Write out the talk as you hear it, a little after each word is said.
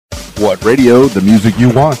What radio? The music you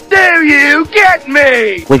want. Do you get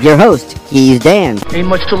me? With your host, Keys Dan. Ain't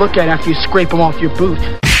much to look at after you scrape them off your boot.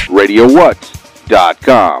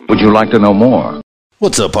 RadioWhat.com. Would you like to know more?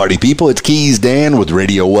 What's up, party people? It's Keys Dan with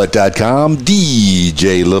RadioWhat.com,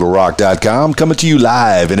 DJLittleRock.com, coming to you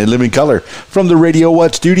live and in living color from the Radio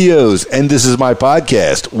What studios. And this is my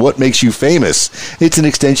podcast, What Makes You Famous. It's an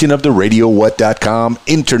extension of the RadioWhat.com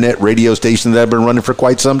internet radio station that I've been running for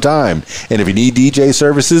quite some time. And if you need DJ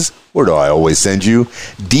services, where do I always send you?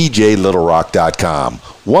 DJLittleRock.com.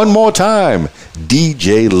 One more time,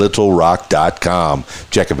 DJLittleRock.com.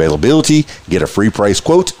 Check availability, get a free price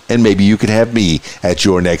quote, and maybe you can have me at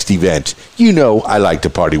your next event. You know I like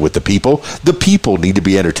to party with the people. The people need to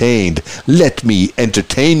be entertained. Let me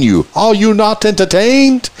entertain you. Are you not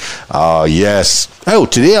entertained? Yes. Oh,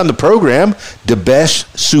 today on the program, Debesh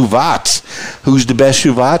Suvat. Who's Debesh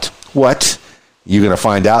Suvat? What? You're going to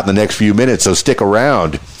find out in the next few minutes, so stick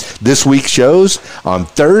around. This week's shows on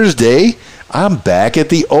Thursday, I'm back at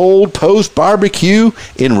the Old Post Barbecue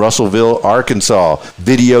in Russellville, Arkansas.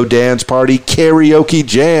 Video dance party, karaoke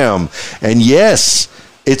jam. And yes,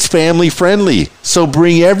 it's family friendly. So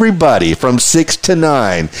bring everybody from 6 to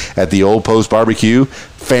 9 at the Old Post Barbecue.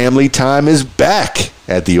 Family time is back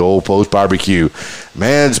at the Old Post Barbecue.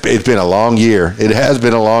 Man, it's been a long year. It has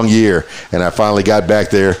been a long year. And I finally got back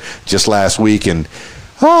there just last week. And,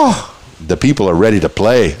 the people are ready to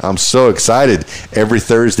play. I'm so excited. Every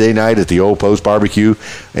Thursday night at the Old Post Barbecue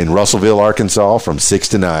in Russellville, Arkansas from 6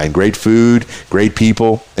 to 9. Great food, great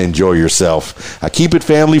people. Enjoy yourself. I keep it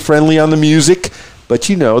family friendly on the music, but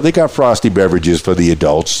you know, they got frosty beverages for the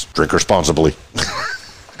adults. Drink responsibly.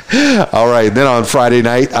 All right, then on Friday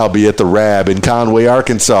night, I'll be at the Rab in Conway,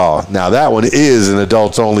 Arkansas. Now, that one is an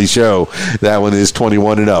adults-only show. That one is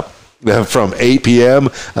 21 and up. From 8 p.m.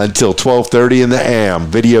 until 12:30 in the AM.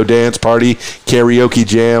 Video dance party, karaoke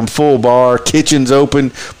jam, full bar, kitchens open,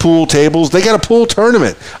 pool tables. They got a pool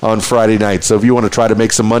tournament on Friday night. So if you want to try to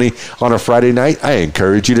make some money on a Friday night, I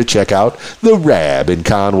encourage you to check out the Rab in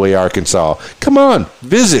Conway, Arkansas. Come on,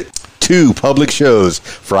 visit. 2 public shows,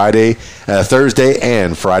 Thursday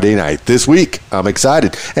and Friday night. This week, I'm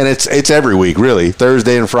excited. And it's every week, really.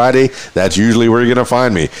 Thursday and Friday, that's usually where you're going to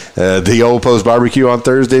find me. The Old Post Barbecue on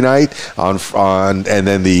Thursday night, and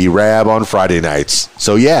then the Rab on Friday nights.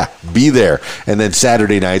 So yeah, be there. And then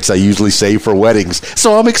Saturday nights, I usually save for weddings.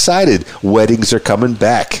 So I'm excited. Weddings are coming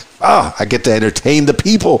back. I get to entertain the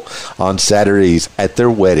people on Saturdays at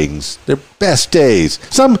their weddings. Their best days.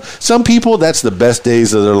 Some people, that's the best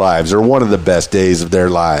days of their lives, or one of the best days of their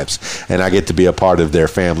lives. And I get to be a part of their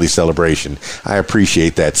family celebration. I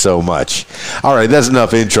appreciate that so much. All right, that's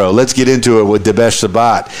enough intro. Let's get into it with Debesh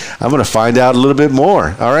Suvat. I'm going to find out a little bit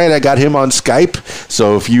more. All right, I got him on Skype.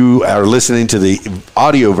 So if you are listening to the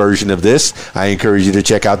audio version of this, I encourage you to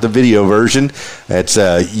check out the video version. That's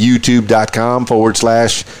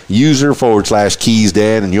youtube.com/user/Keys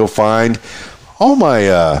Dan, and you'll find all my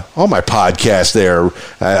podcasts there.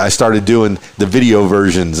 I started doing the video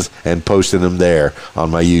versions and posting them there on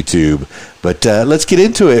my YouTube. But let's get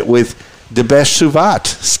into it with Debesh Suvat.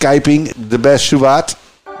 Skyping Debesh Suvat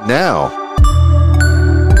now.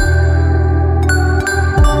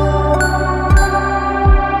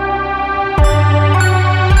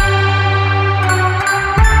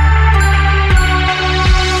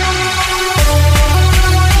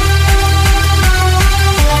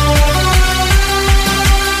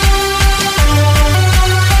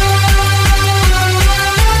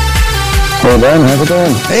 Hey Ben, how's it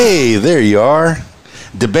going? Hey, there you are.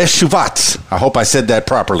 Debesh Suvat. I hope I said that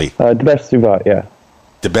properly. Debesh Suvat, yeah.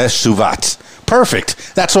 Debesh Suvat. Perfect.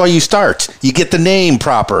 That's why you start. You get the name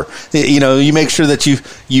proper. You know, you make sure that you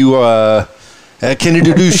can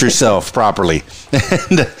introduce yourself properly.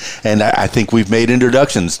 And I think we've made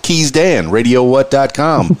introductions. Keys Dan,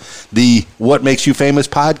 RadioWhat.com, the What Makes You Famous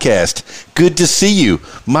podcast. Good to see you.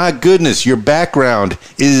 My goodness, your background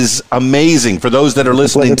is amazing. For those that are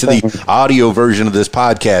listening to the audio version of this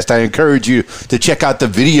podcast, I encourage you to check out the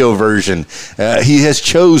video version. He has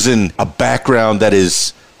chosen a background that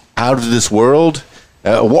is out of this world.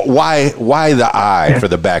 Why the eye for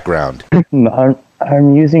the background?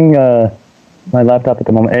 I'm using my laptop at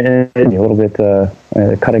the moment, and a little bit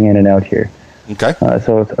cutting in and out here. Okay.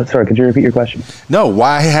 Sorry, could you repeat your question? No,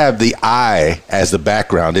 why have the eye as the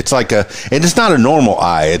background? It's like and it's not a normal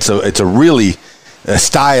eye. It's a really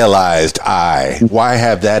stylized eye. Why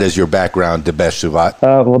have that as your background, Debesh Suvat?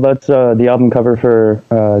 Well, that's the album cover for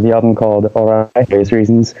the album called All Right, various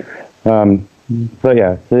reasons. But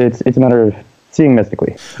yeah, it's a matter of seeing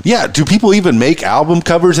mystically. Yeah, do people even make album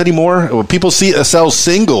covers anymore? Well, people sell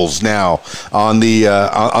singles now on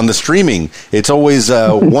the streaming. It's always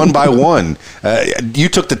one by one. You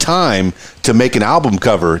took the time to make an album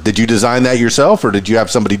cover. Did you design that yourself, or did you have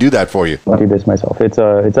somebody do that for you? I do this myself.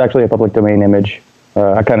 It's actually a public domain image.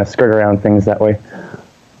 I kind of skirt around things that way.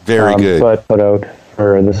 Very good. But put out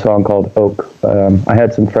for the song called Oak. I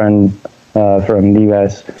had some friend from the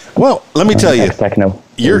U.S. Well, let me tell you, techno.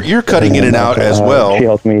 You're cutting in and out as well. She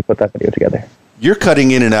helped me put that video together. You're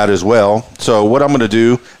cutting in and out as well. So what I'm going to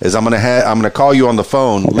do is I'm going to call you on the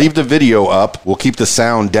phone. Okay. Leave the video up. We'll keep the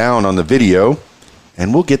sound down on the video,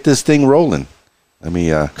 and we'll get this thing rolling. Let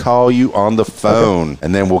me call you on the phone,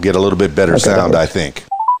 and then we'll get a little bit better sound, I think.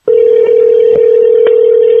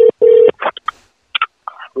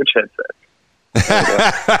 Which headset?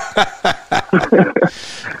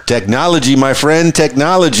 Technology, my friend,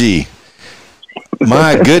 technology.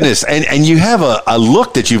 My goodness. And you have a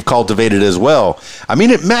look that you've cultivated as well. I mean,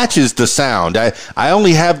 it matches the sound. I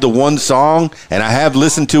only have the one song, and I have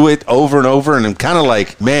listened to it over and over, and I'm kind of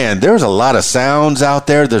like, man, there's a lot of sounds out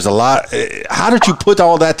there. There's a lot. How did you put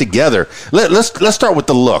all that together? Let's start with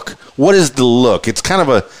the look. What is the look? It's kind of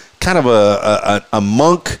a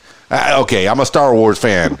monk. Okay, I'm a Star Wars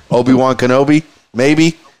fan. Obi-Wan Kenobi,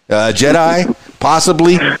 maybe. Jedi,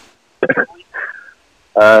 possibly.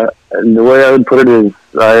 The way I would put it is,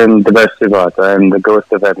 I am Debesh Suvat. I am the ghost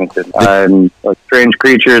of Edmonton. I'm a strange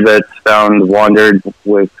creature that's wandered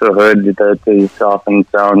with a hood that is often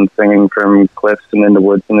found singing from cliffs and in the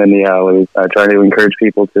woods and in the alleys, trying to encourage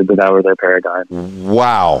people to devour their paradigm.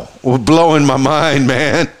 Wow. Blowing my mind,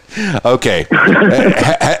 man. Okay.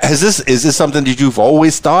 Is this something that you've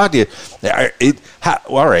always thought?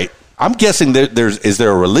 All right. I'm guessing that is there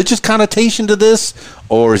a religious connotation to this,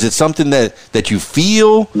 or is it something that you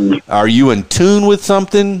feel? Are you in tune with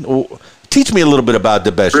something? Teach me a little bit about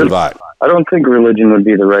Debesh Suvat. I don't think religion would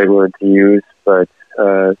be the right word to use, but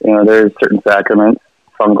there's certain sacraments,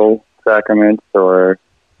 fungal sacraments, or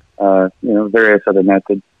various other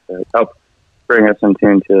methods that help bring us in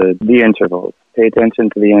tune to the intervals. Pay attention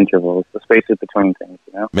to the intervals, the spaces between things,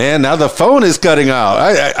 Man, now the phone is cutting out.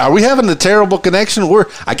 Are we having a terrible connection?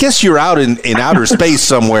 I guess you're out in outer space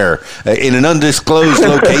somewhere, in an undisclosed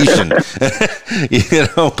location.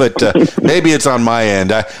 But maybe it's on my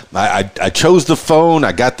end. I chose the phone.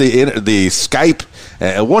 I got the Skype.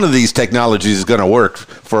 One of these technologies is going to work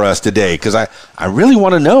for us today, because I really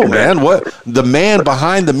want to know, man, what the man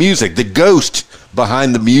behind the music, the ghost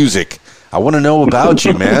behind the music. I want to know about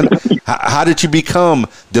you, man. How did you become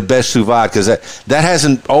Debesh Suvat? Because that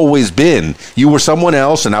hasn't always been. You were someone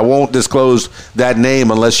else, and I won't disclose that name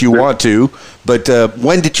unless you want to. But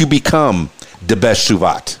when did you become Debesh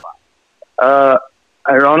Suvat?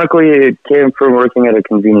 Ironically, it came from working at a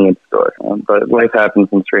convenience store, but life happens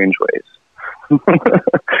in strange ways.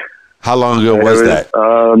 How long ago was that?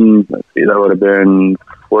 Let's see, that would have been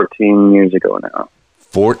 14 years ago now.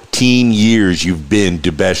 14 years you've been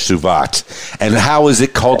Debesh Suvat. And how is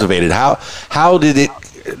it cultivated? How did it,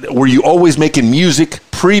 were you always making music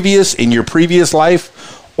in your previous life?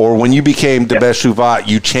 Or when you became Debesh Suvat,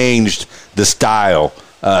 you changed the style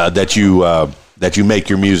that you make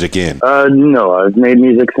your music in? No, I've made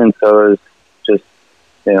music since I was just,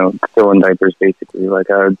 still in diapers, basically.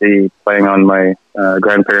 Like, I would be playing on my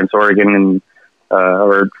grandparents' organ and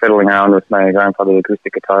or fiddling around with my grandfather's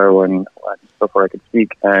acoustic guitar before I could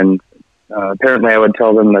speak. And apparently I would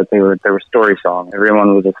tell them that they were story songs.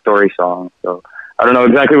 Everyone was a story song. So I don't know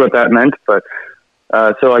exactly what that meant, but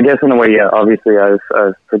so I guess in a way, yeah, obviously I've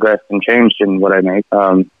progressed and changed in what I make.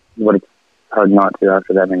 But it's hard not to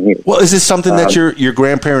after that many years. Well, is this something that your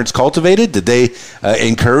grandparents cultivated? Did they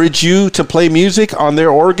encourage you to play music on their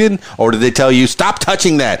organ, or did they tell you, stop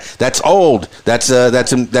touching that? That's old. That's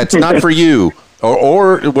not for you.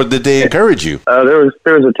 Or did they encourage you? There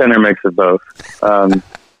was a tender mix of both.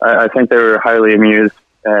 I think they were highly amused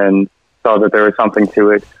and saw that there was something to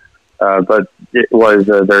it, but it was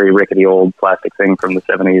a very rickety old plastic thing from the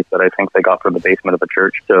 70s that I think they got from the basement of a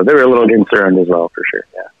church. So they were a little concerned as well, for sure,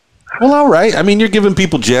 yeah. Well, all right. I mean, you're giving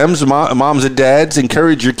people gems. Moms and dads,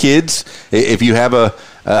 encourage your kids. If you have a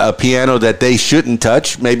piano that they shouldn't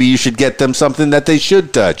touch, maybe you should get them something that they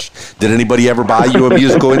should touch. Did anybody ever buy you a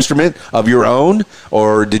musical instrument of your own,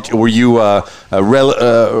 or were you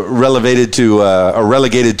relegated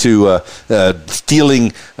to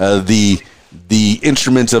stealing the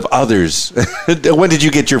instruments of others? When did you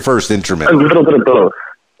get your first instrument? A little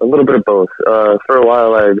bit of both. For a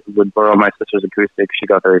while, I would borrow my sister's acoustic. She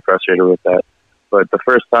got very frustrated with that. But the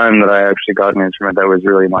first time that I actually got an instrument that was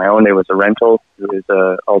really my own, it was a rental. It was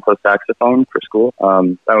a alto saxophone for school.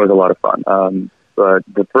 That was a lot of fun. But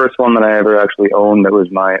the first one that I ever actually owned that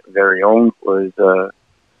was my very own was a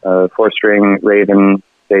 4-string Raven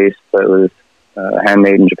bass that was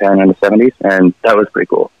handmade in Japan in the 70s, and that was pretty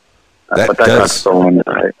cool. But that got stolen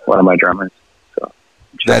by one of my drummers.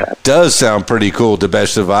 That does sound pretty cool,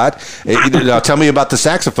 Debesh Suvat. Now, tell me about the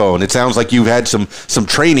saxophone. It sounds like you've had some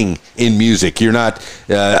training in music. You're not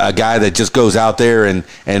a guy that just goes out there and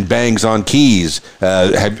bangs on keys.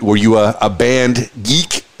 Were you a band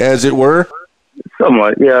geek, as it were?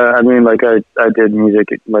 Somewhat, yeah. I mean, like I did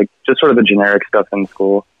music, like just sort of the generic stuff in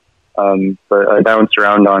school. But I bounced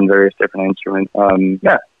around on various different instruments.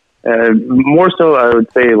 More so, I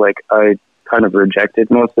would say, like I kind of rejected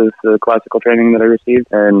most of the classical training that I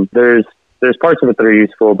received, and there's parts of it that are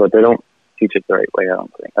useful, but they don't teach it the right way. I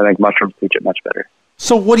don't think. I think mushrooms teach it much better.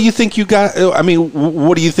 So, what do you think you got? I mean,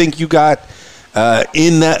 what do you think you got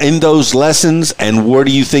in those lessons, and where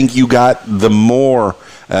do you think you got the more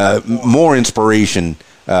inspiration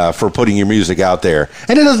for putting your music out there?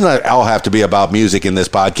 And it doesn't all have to be about music in this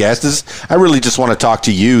podcast. I really just want to talk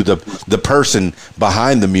to you, the person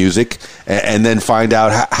behind the music, and then find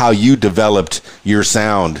out how you developed your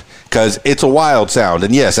sound, because it's a wild sound.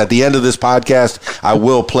 And yes, at the end of this podcast, I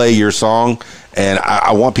will play your song, and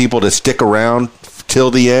I want people to stick around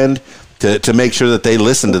till the end to make sure that they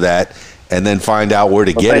listen to that, and then find out where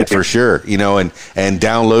to get it for sure, and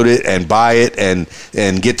download it and buy it and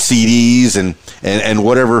get CDs and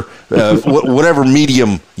whatever whatever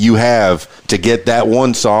medium you have to get that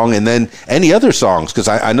one song, and then any other songs, because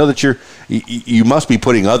I know that you must be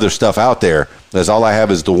putting other stuff out there, as all I have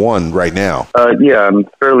is the one right now. Yeah, I'm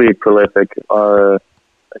fairly prolific. I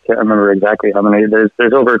can't remember exactly how many.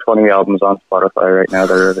 There's over 20 albums on Spotify right now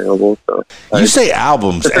that are available. So you say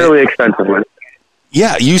albums? It's a fairly expensive list.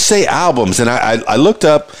 Yeah, you say albums, and I looked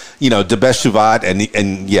up, Debesh Suvat,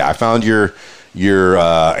 and yeah, I found your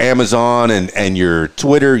Amazon and your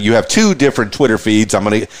Twitter. You have 2 different Twitter feeds. I'm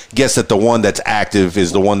going to guess that the one that's active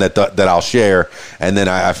is the one that I'll share, and then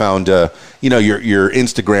I found your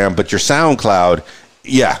Instagram, but your SoundCloud.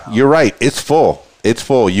 Yeah, you're right. It's full. It's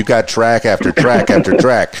full. You got track after track after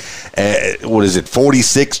track. What is it?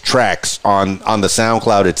 46 tracks on the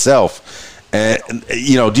SoundCloud itself.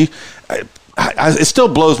 It still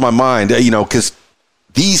blows my mind, because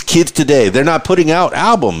these kids today, they're not putting out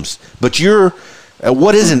albums. But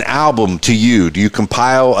what is an album to you? Do you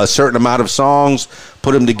compile a certain amount of songs,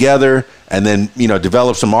 put them together, and then,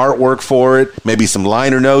 develop some artwork for it, maybe some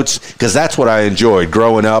liner notes? Because that's what I enjoyed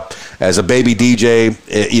growing up as a baby DJ.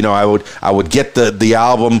 I would get the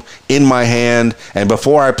album in my hand, and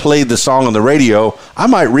before I played the song on the radio, I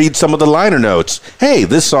might read some of the liner notes. Hey,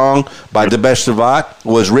 this song by Debesh Suvat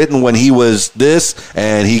was written when he was this,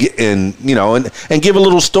 and give a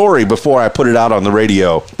little story before I put it out on the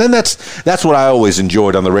radio. Then that's what I always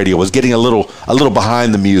enjoyed on the radio, was getting a little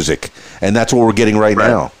behind the music. And that's what we're getting right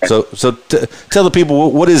now. So tell the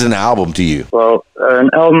people, what is an album to you? Well,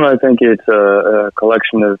 an album, I think it's a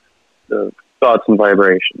collection of thoughts and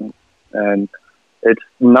vibrations. And it's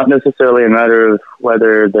not necessarily a matter of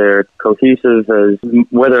whether they're cohesive, as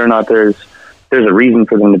whether or not there's a reason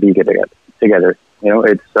for them to be together.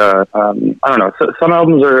 It's I don't know. So some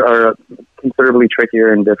albums are considerably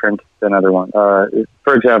trickier and different than other ones.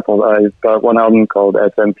 For example, I've got one album called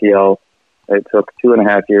SMPL. It took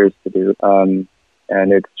 2.5 years to do, and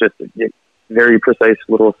it's just very precise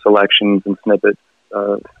little selections and snippets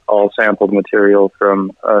of all sampled material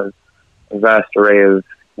from a vast array of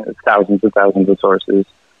thousands and thousands of sources.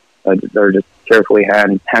 They're just carefully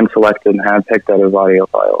hand selected and hand picked out of audio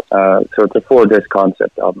files. So it's a 4-disc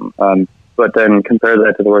concept album. But then compare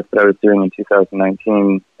that to the work that I was doing in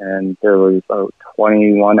 2019, and there was about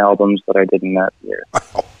 21 albums that I did in that year.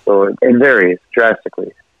 So it varies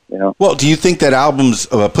drastically. Well, do you think that albums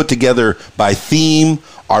put together by theme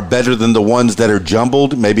are better than the ones that are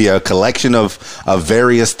jumbled? Maybe a collection of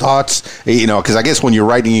various thoughts. Because I guess when you're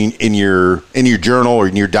writing in your journal or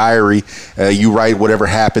in your diary, you write whatever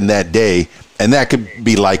happened that day, and that could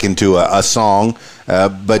be likened to a song.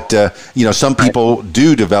 But some people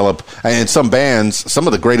do develop, and some bands, some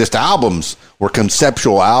of the greatest albums were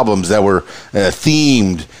conceptual albums that were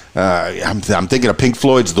themed. I'm thinking of Pink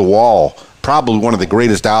Floyd's The Wall. Probably one of the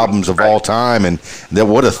greatest albums of all time, and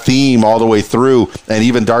what a theme all the way through. And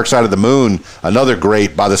even Dark Side of the Moon, another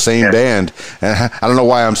great by the same band. I don't know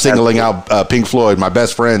why I'm singling out Pink Floyd, my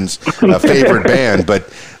best friend's favorite band, but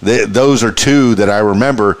those are 2 that I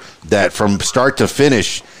remember that from start to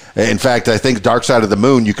finish. In fact, I think Dark Side of the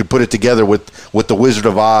Moon, you could put it together with The Wizard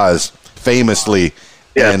of Oz, famously.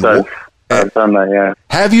 Yes, I've done that, yeah.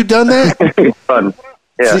 Have you done that? It's fun.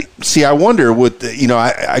 Yeah. See, I wonder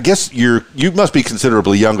I guess you must be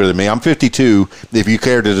considerably younger than me. I'm 52. If you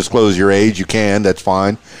care to disclose your age, you can. That's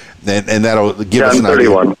fine. And that'll give us an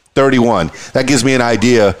 31. idea. 31. That gives me an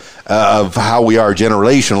idea of how we are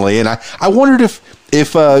generationally. And I wondered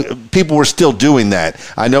if people were still doing that.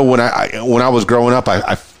 I know when I was growing up,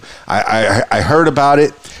 I heard about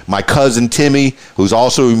it. My cousin Timmy, who's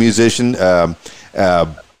also a musician,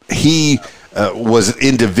 he was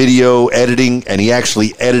into video editing, and he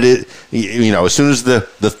actually edited. As soon as the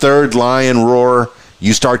third lion roar,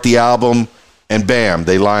 you start the album, and bam,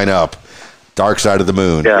 they line up. Dark Side of the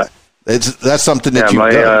Moon. Yeah. That's something that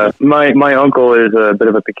you've done. My uncle is a bit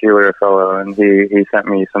of a peculiar fellow, and he sent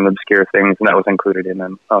me some obscure things, and that was included in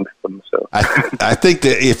them. So I think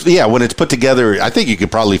that when it's put together, I think you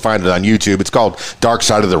could probably find it on YouTube. It's called Dark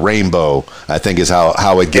Side of the Rainbow, I think is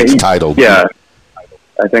how it gets titled. Yeah,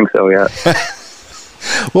 I think so, yeah.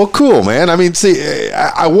 Well, cool, man. I mean, see,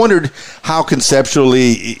 I wondered how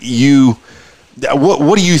conceptually you...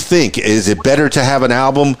 What do you think? Is it better to have an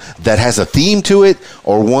album that has a theme to it,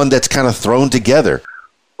 or one that's kind of thrown together?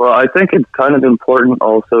 Well, I think it's kind of important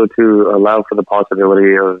also to allow for the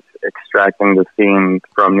possibility of extracting the theme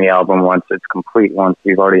from the album once it's complete, once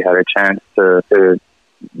you've already had a chance to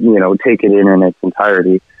take it in its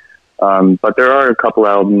entirety. But there are a couple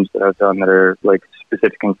albums that I've done that are like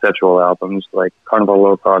specific conceptual albums, like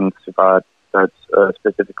Carnival Debesh Suvat, that's a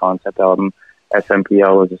specific concept album.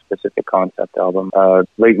 SMPL is a specific concept album.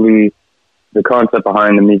 Lately, the concept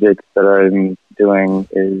behind the music that I'm doing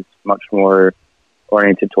is much more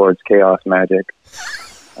oriented towards chaos magic.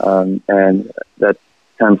 And that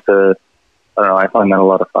tends to, I find that a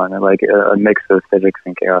lot of fun. I like a mix of physics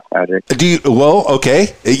and chaos magic.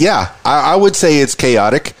 Okay. Yeah, I would say it's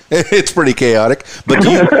chaotic. It's pretty chaotic. But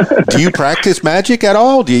do you practice magic at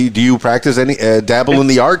all? Do you practice any, dabble in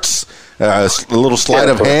the arts? A little sleight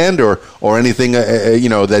of hand or anything,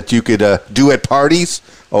 that you could do at parties?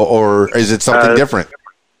 Or is it something different?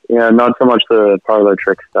 Yeah, not so much the parlor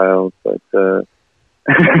trick style, but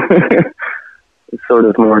sort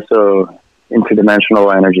of more so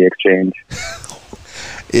interdimensional energy exchange.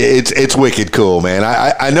 It's wicked cool, man.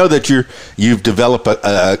 I know that you've developed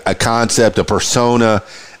a concept, a persona,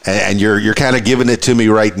 and you're kind of giving it to me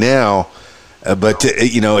right now. But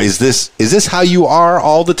is this how you are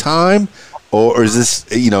all the time, or is this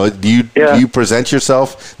do you present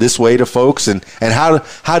yourself this way to folks, and how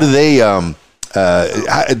do they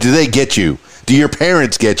get you? Do your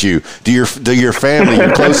parents get you? Do your family,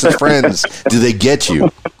 your closest friends, do they get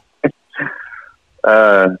you?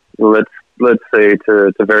 Let's say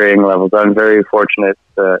to varying levels. I'm very fortunate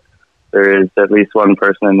that there is at least one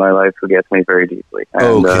person in my life who gets me very deeply,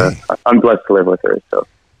 and I'm blessed to live with her.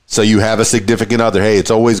 So you have a significant other. Hey,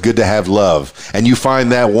 it's always good to have love, and you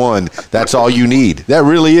find that one. That's all you need. That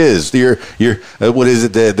really is. You're what is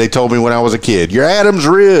it that they told me when I was a kid? You're Adam's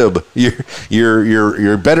rib.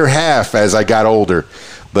 You're better half as I got older.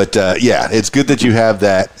 But it's good that you have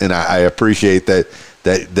that, and I appreciate that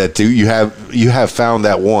you have found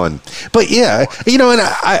that one. But and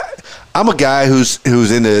I'm a guy who's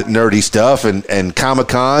into nerdy stuff and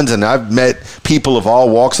Comic-Cons, and I've met people of all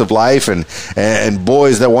walks of life, and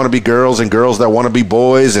boys that want to be girls and girls that want to be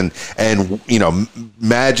boys, and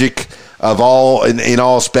magic of all in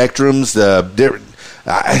all spectrums.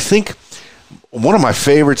 I think one of my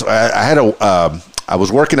favorites. I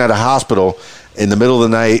was working at a hospital in the middle of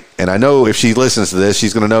the night, and I know if she listens to this,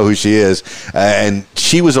 she's going to know who she is. And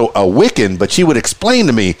she was a Wiccan, but she would explain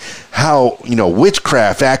to me how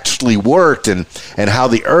witchcraft actually worked, and how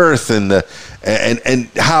the earth and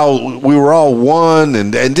how we were all one,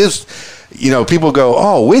 and just people go,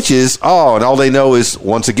 oh, witches, and all they know is,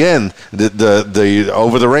 once again, the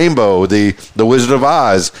Over the Rainbow, the Wizard of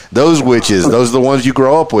Oz, those witches, those are the ones you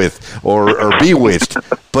grow up with or bewitched.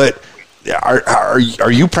 But Are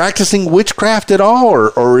you practicing witchcraft at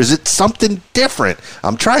all, or is it something different?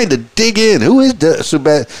 I'm trying to dig in. Who is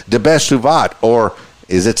Debesh Suvat, or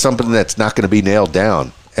is it something that's not going to be nailed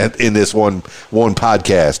down in this one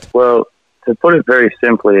podcast? Well, to put it very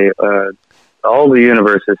simply, all the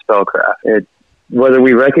universe is spellcraft. Whether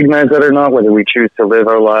we recognize that or not, whether we choose to live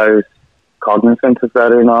our lives cognizant of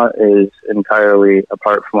that or not, is entirely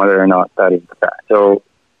apart from whether or not that is the fact. So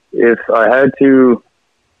if I had to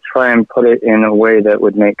try and put it in a way that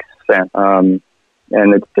would make sense, and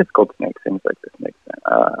it's difficult to make things like this make sense.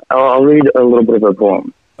 I'll read a little bit of a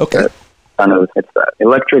poem. Okay. It's that.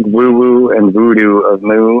 Electric woo-woo and voodoo of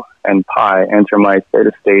moo and pi enter my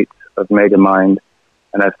states of mega mind,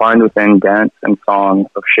 and I find within dance and song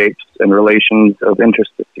of shapes and relations of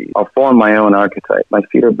interstices. I'll form my own archetype. My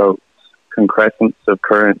feet are boats. concrescence of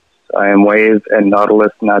currents. I am wave and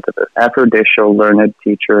nautilus nativus, aphrodisial learned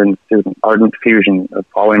teacher and student, ardent fusion of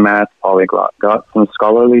polymath polyglot, got some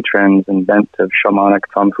scholarly trends and bent of shamanic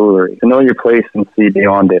tomfoolery. To know your place and see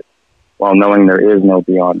beyond it, while knowing there is no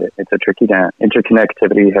beyond it. It's a tricky dance.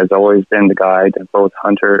 Interconnectivity has always been the guide of both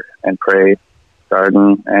hunter and prey,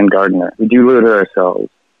 garden and gardener. We delude ourselves,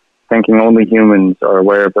 thinking only humans are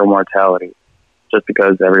aware of their mortality, just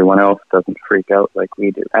because everyone else doesn't freak out like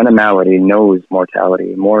we do. Animality knows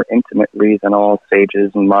mortality more intimately than all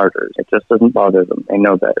sages and martyrs. It just doesn't bother them. They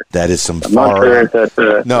know better. That is some I'm not sure if that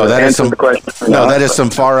that is some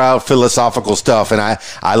far out philosophical stuff, and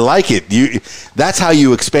I like it. That's how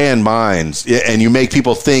you expand minds, and you make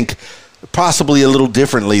people think possibly a little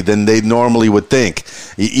differently than they normally would think.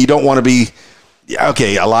 You don't want to be.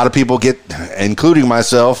 Okay, a lot of people get, including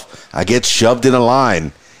myself, I get shoved in a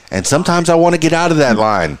line. And sometimes I want to get out of that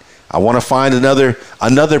line. I want to find another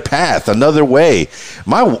path, another way.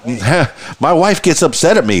 My wife gets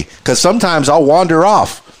upset at me because sometimes I'll wander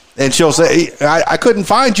off, and she'll say, I couldn't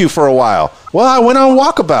find you for a while. Well, I went on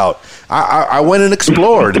walkabout. I went and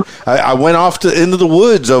explored. I went off into the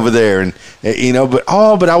woods over there, and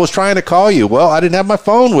but I was trying to call you. Well, I didn't have my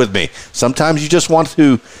phone with me. Sometimes you just want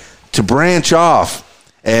to branch off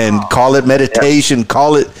and call it meditation,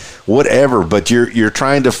 call it whatever, but you're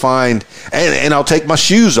trying to find, and I'll take my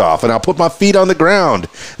shoes off and I'll put my feet on the ground.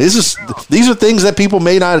 These are things that people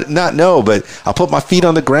may not know, but I'll put my feet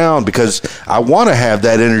on the ground because I want to have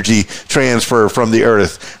that energy transfer from the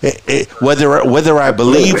earth. Whether I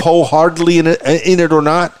believe wholeheartedly in it or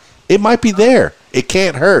not, it might be there. It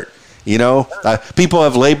can't hurt. People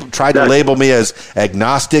have tried to label me as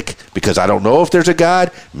agnostic because I don't know if there's a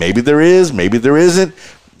God. Maybe there is, maybe there isn't.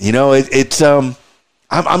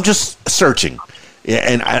 I'm just searching,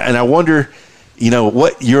 and I wonder,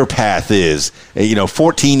 what your path is.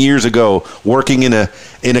 14 years ago, working in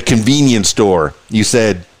a convenience store, you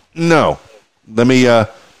said, no, let me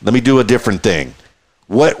do a different thing.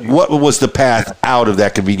 What was the path out of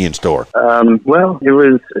that convenience store? Well, it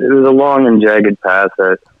was a long and jagged path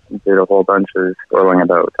that did a whole bunch of scrolling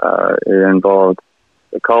about. It involved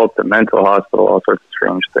the cult, the mental hospital, all sorts of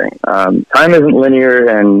strange things. Time isn't linear,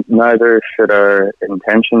 and neither should our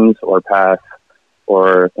intentions or path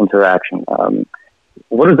or interaction.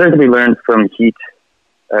 What is there to be learned from heat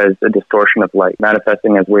as a distortion of light,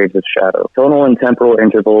 manifesting as waves of shadow? Tonal and temporal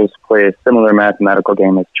intervals play a similar mathematical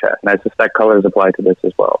game as chess, and I suspect colors apply to this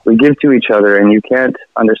as well. We give to each other, and you can't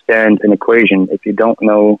understand an equation if you don't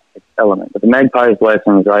know its element. With the magpie's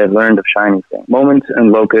lessons, I have learned of shiny things. Moments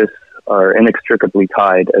and locusts are inextricably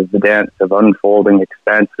tied as the dance of unfolding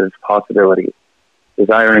expansive possibilities,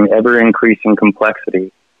 desiring ever-increasing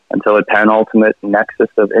complexity until a penultimate nexus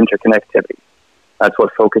of interconnectivity. That's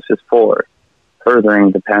what focus is for,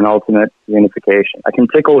 furthering the penultimate unification. I can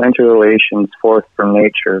tickle interrelations forth from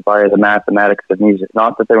nature via the mathematics of music.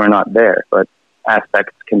 Not that they were not there, but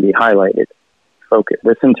aspects can be highlighted. Focus.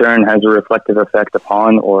 This in turn has a reflective effect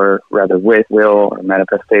upon, or rather with, will or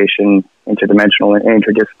manifestation, interdimensional and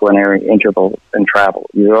interdisciplinary intervals and travel.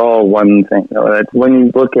 These are all one thing. When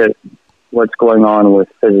you look at what's going on with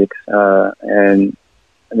physics and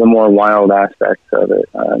the more wild aspects of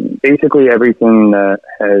it, basically everything that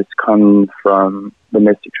has come from the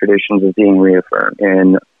mystic traditions is being reaffirmed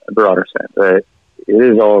in a broader sense. But it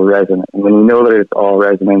is all resonant. And when you know that it's all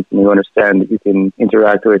resonance and you understand that you can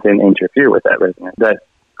interact with and interfere with that resonance, that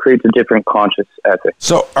creates a different conscious ethic.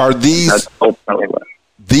 So are these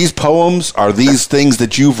poems, are these things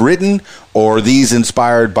that you've written, or are these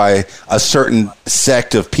inspired by a certain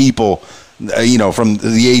sect of people, from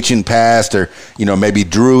the ancient past, or, maybe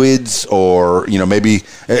druids, or, maybe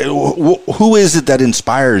who is it that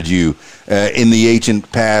inspired you in the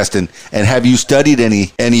ancient past? And have you studied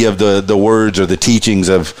any of the words or the teachings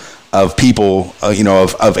of people,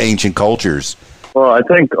 of ancient cultures? Well, I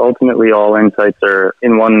think ultimately all insights are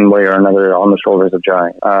in one way or another on the shoulders of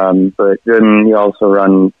giants. But then you also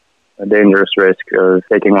run a dangerous risk of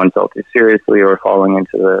taking oneself too seriously or falling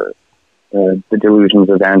into the delusions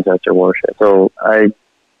of ancestor worship. So I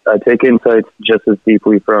take insights just as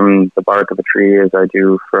deeply from the bark of a tree as I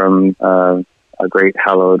do from a great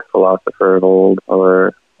hallowed philosopher of old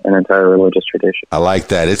or an entire religious tradition. I like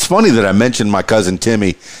that. It's funny that I mentioned my cousin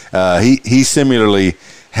Timmy. He similarly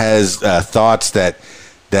has thoughts that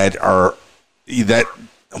I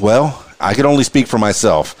can only speak for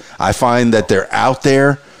myself. I find that they're out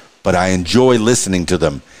there, but I enjoy listening to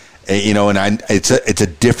them. It's a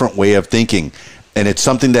different way of thinking, and it's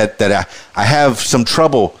something that I have some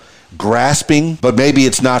trouble grasping, but maybe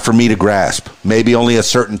it's not for me to grasp. Maybe only a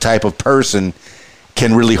certain type of person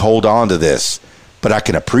can really hold on to this. but I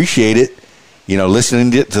can appreciate it.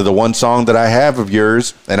 Listening to the one song that I have of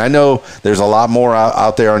yours, and I know there's a lot more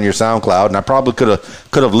out there on your SoundCloud, and I probably could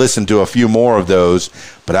have listened to a few more of those,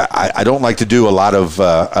 but I don't like to do a lot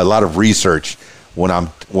of research when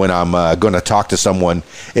I'm going to talk to someone.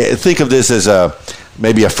 Think of this as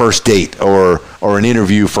maybe a first date or an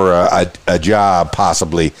interview for a job,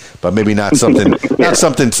 possibly, but maybe not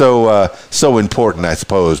something so important, I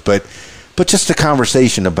suppose, but just a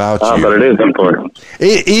conversation about you. But it is important.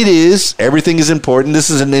 It is. Everything is important. This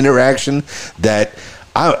is an interaction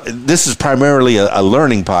this is primarily a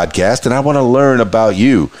learning podcast, and I want to learn about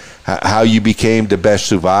you, how you became Debesh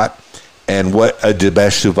Suvat, and what a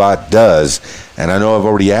Debesh Suvat does. And I know I've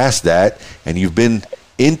already asked that, and you've been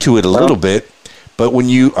into it a little bit, but when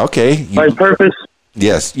my purpose.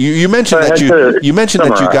 Yes, you mentioned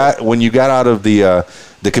that when you got out of the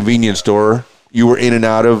convenience store, you were in and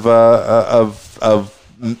out of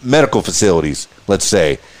medical facilities, let's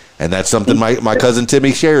say, and that's something my cousin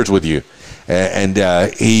Timmy shares with you, and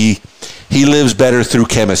he lives better through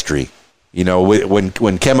chemistry.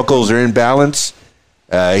 When chemicals are in balance,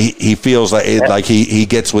 he feels like he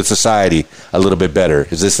gets with society a little bit better.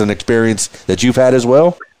 Is this an experience that you've had as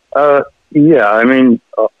well? Yeah, I mean,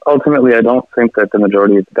 ultimately, I don't think that the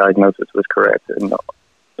majority of the diagnosis was correct, and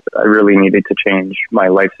I really needed to change my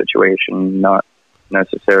life situation, not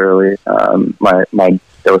necessarily my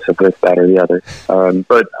dose of this, that, or the other.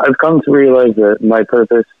 But I've come to realize that my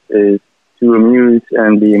purpose is to amuse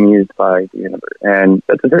and be amused by the universe. And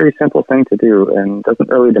that's a very simple thing to do and doesn't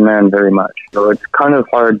really demand very much. So it's kind of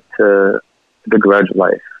hard to begrudge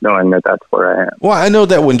life, knowing that that's where I am. Well, I know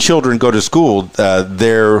that when children go to school,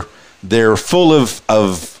 they're full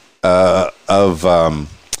of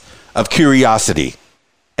curiosity.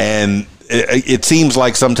 And it seems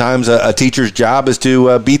like sometimes a teacher's job is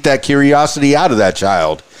to beat that curiosity out of that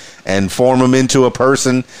child and form them into a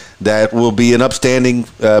person that will be an upstanding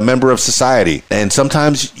member of society. And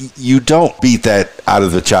sometimes you don't beat that out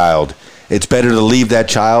of the child. It's better to leave that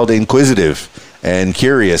child inquisitive and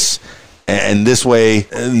curious. And this way,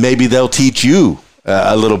 maybe they'll teach you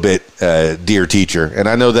a little bit, dear teacher. And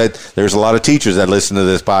I know that there's a lot of teachers that listen to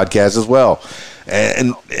this podcast as well.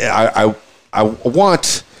 And I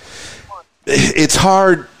want... It's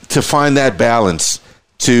hard to find that balance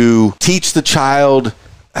to teach the child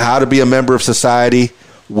how to be a member of society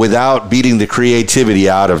without beating the creativity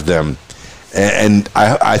out of them. And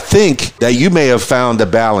I think that you may have found a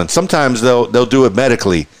balance. Sometimes they'll do it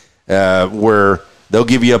medically, where they'll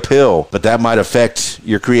give you a pill, but that might affect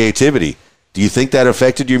your creativity. Do you think that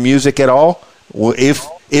affected your music at all?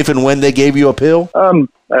 If and when they gave you a pill?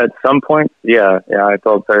 At some point, yeah, I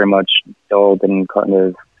felt very much dulled and kind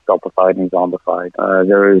of stultified and zombified.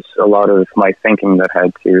 There was a lot of my thinking that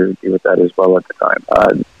had to do with that as well at the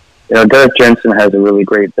time. Derek Jensen has a really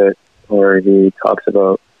great bit where he talks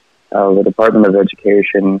about how the Department of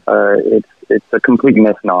Education, it's a complete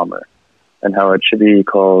misnomer, and how it should be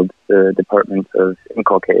called the Department of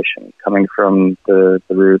Inculcation, coming from the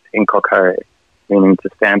root inculcare, meaning to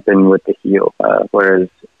stamp in with the heel, whereas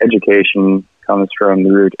education comes from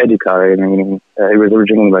the root educare, meaning it was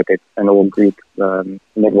originally like an old Greek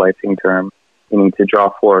midwifing term, meaning to draw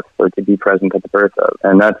forth or to be present at the birth of.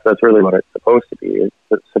 And that's really what it's supposed to be.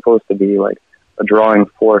 It's supposed to be like a drawing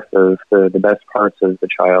forth of the best parts of the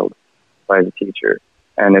child by the teacher.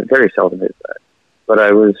 And it very seldom is that. But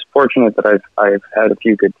I was fortunate that I've had a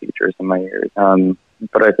few good teachers in my years.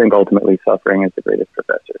 But I think ultimately suffering is the greatest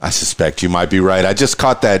professor. I suspect you might be right. I just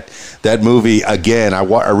caught that movie again. I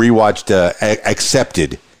rewatched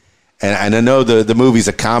Accepted. And I know the movie's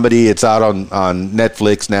a comedy. It's out on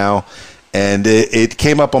Netflix now. And it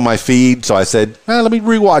came up on my feed, so I said, let me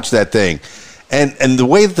rewatch that thing. And the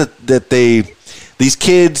way that these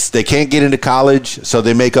kids, they can't get into college, so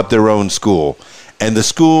they make up their own school. And the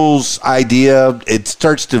school's idea, it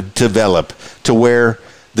starts to develop to where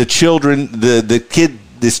the children,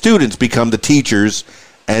 the students become the teachers,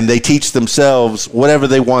 and they teach themselves whatever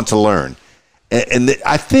they want to learn. And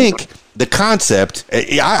I think the concept,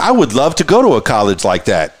 I would love to go to a college like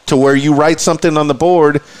that, to where you write something on the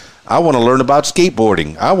board. I want to learn about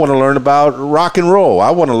skateboarding. I want to learn about rock and roll.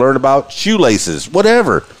 I want to learn about shoelaces,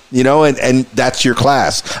 whatever, and that's your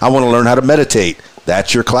class. I want to learn how to meditate.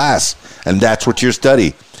 That's your class, and that's what you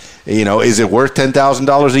study. Is it worth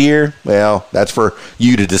 $10,000 a year? Well, that's for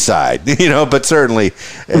you to decide, but certainly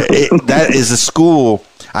that is a school.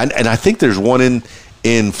 And I think there's one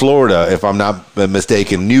in Florida, if I'm not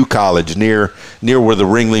mistaken, New College near where the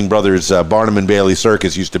Ringling Brothers Barnum and Bailey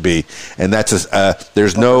Circus used to be. And that's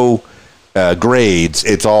there's no grades.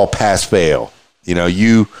 It's all pass fail.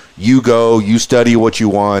 You go, you study what you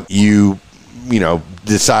want, you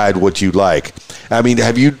decide what you like. I mean,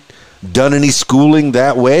 have you done any schooling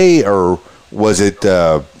that way, or was it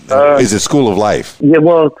is it school of life? Yeah,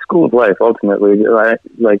 well, it's school of life ultimately.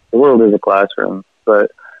 Like the world is a classroom,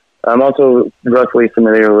 but I'm also roughly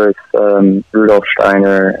familiar with Rudolf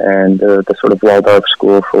Steiner and the sort of Waldorf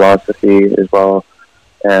school philosophy as well.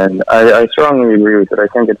 And I strongly agree with it. I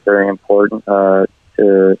think it's very important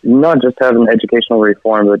to not just have an educational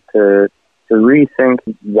reform, but to rethink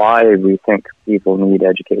why we think people need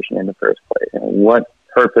education in the first place. What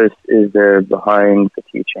purpose is there behind the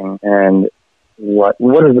teaching, and what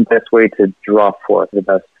is the best way to draw forth the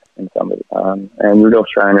best in somebody? And Rudolf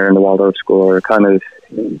Steiner and the Waldorf School are kind of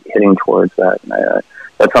hitting towards that. And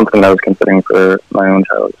that's something I was considering for my own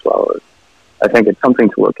child as well. I think it's something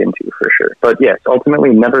to look into for sure. But yes,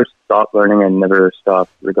 ultimately, never stop learning and never stop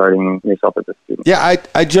regarding yourself as a student. Yeah,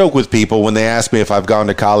 I joke with people when they ask me if I've gone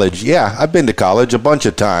to college. Yeah, I've been to college a bunch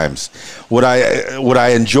of times. What I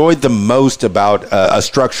enjoyed the most about a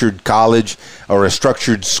structured college or a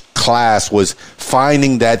structured class was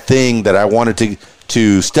finding that thing that I wanted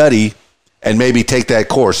to study and maybe take that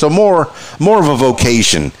course. So more of a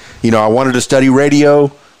vocation. I wanted to study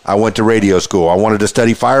radio. I went to radio school. I wanted to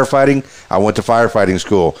study firefighting. I went to firefighting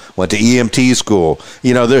school. Went to EMT school.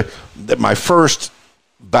 My first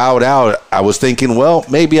bout out, I was thinking, well,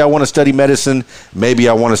 maybe I want to study medicine. Maybe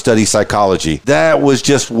I want to study psychology. That was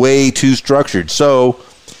just way too structured. So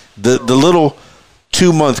the little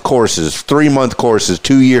 2-month courses, 3-month courses,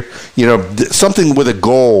 2-year, something with a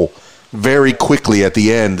goal very quickly at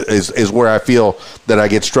the end is where I feel that I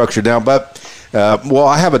get structured now. But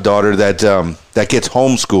I have a daughter that gets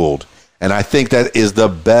homeschooled, and I think that is the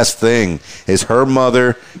best thing, is her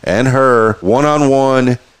mother and her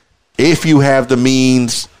one-on-one. If you have the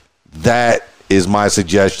means, that is my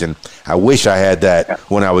suggestion. I wish I had that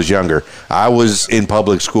when I was younger. I was in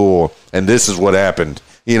public school, and this is what happened.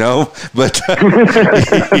 But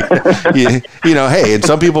hey, and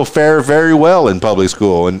some people fare very well in public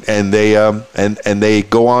school, and they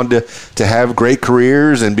go on to have great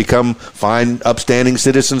careers and become fine, upstanding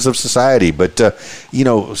citizens of society. But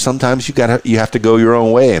sometimes you have to go your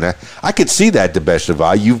own way, and I could see that, Debesh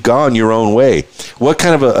Suvat. You've gone your own way. What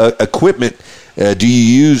kind of equipment do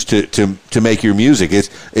you use to make your music?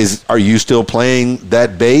 Are you still playing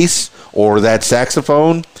that bass or that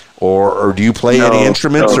saxophone? Or do you play any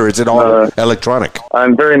instruments, or is it all electronic?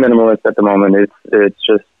 I'm very minimalist at the moment. It's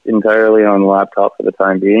just entirely on the laptop for the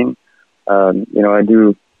time being. I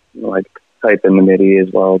do type in the MIDI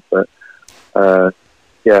as well, but I've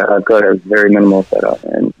got a very minimal setup,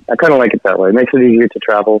 and I kind of like it that way. It makes it easier to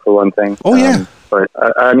travel, for one thing. Oh yeah. But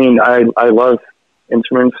I love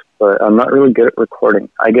instruments, but I'm not really good at recording.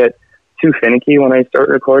 I get too finicky when I start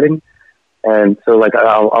recording, and so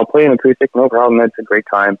I'll play an acoustic, no problem. That's a great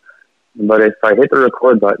time. But if I hit the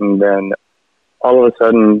record button, then all of a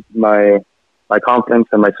sudden my confidence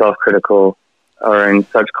and my self-critical are in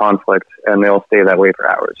such conflict, and they'll stay that way for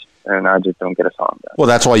hours, and I just don't get a song done. Well,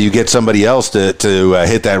 that's why you get somebody else to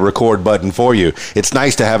hit that record button for you. It's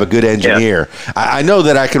nice to have a good engineer. Yeah. I know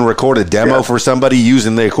that I can record a demo for somebody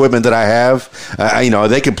using the equipment that I have.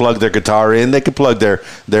 They can plug their guitar in, they can plug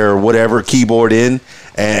their whatever keyboard in,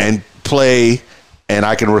 and play, and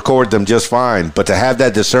I can record them just fine. But to have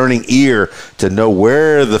that discerning ear to know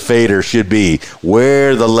where the fader should be,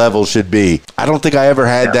 where the level should be, I don't think I ever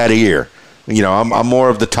had that ear. I'm more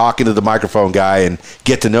of the talking to the microphone guy and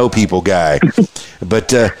get to know people guy. But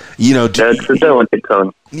that's a delicate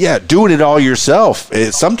tone. Yeah, doing it all yourself,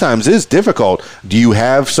 it sometimes is difficult. Do you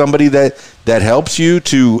have somebody that helps you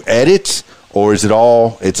to edit, or is it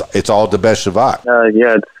all it's all Debesh Suvat?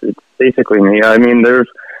 It's basically me. I mean, there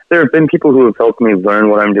have been people who have helped me learn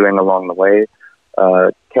what I'm doing along the way.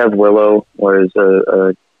 Kev Willow was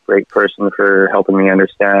a great person for helping me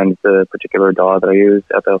understand the particular DAW that I use,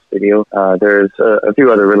 FL Studio. There's a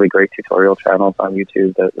few other really great tutorial channels on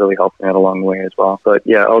YouTube that really helped me out along the way as well. But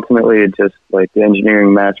yeah, ultimately, it's just the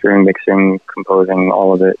engineering, mastering, mixing, composing,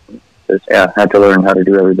 all of it. Had to learn how to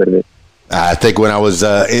do every bit of it. I think when I was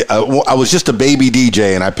just a baby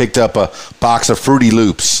DJ, and I picked up a box of Fruity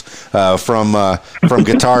Loops from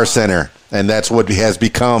Guitar Center, and that's what has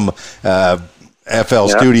become FL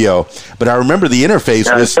Studio. But I remember the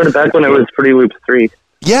interface was... I started back when it was Fruity Loops 3.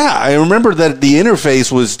 Yeah, I remember that the interface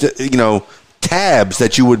was, tabs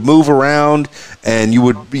that you would move around, and you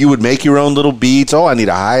would make your own little beats. Oh, I need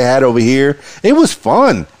a hi-hat over here. It was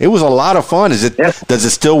fun. It was a lot of fun. Does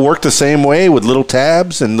it still work the same way with little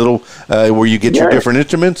tabs and little where you get your different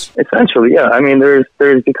instruments? Essentially, yeah. I mean,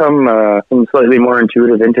 there's become some slightly more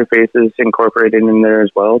intuitive interfaces incorporated in there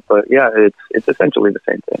as well. But yeah, it's essentially the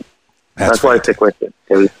same thing. That's why I stick with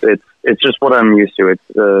it. it's just what I'm used to. It's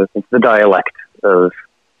the dialect of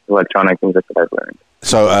electronic music that I've learned.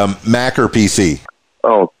 So, Mac or PC?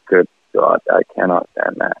 Oh, good God, I cannot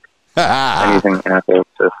stand Mac. Anything Apple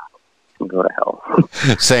just can go to hell.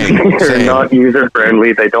 Same. They're not user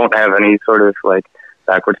friendly. They don't have any sort of like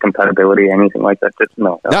backwards compatibility, anything like that. Just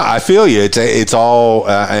no. No, I feel you. It's all,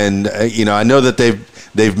 and I know that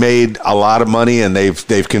they've made a lot of money, and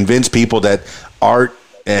they've convinced people that art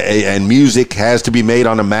and music has to be made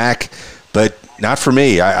on a Mac, but not for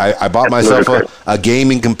me. I bought myself a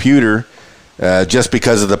gaming computer just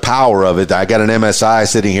because of the power of it. I got an MSI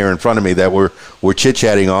sitting here in front of me that we're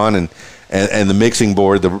chit-chatting on, and the mixing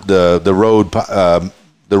board, the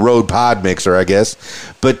Rode Pod mixer, I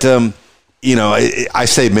guess. But I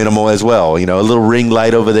say minimal as well. A little ring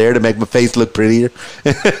light over there to make my face look prettier.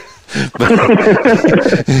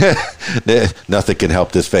 Nothing can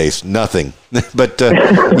help this face. Nothing. But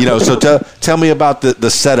so tell me about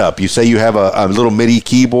the setup. You say you have a little MIDI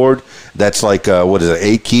keyboard that's like what is it,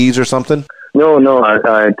 8 keys or something? No.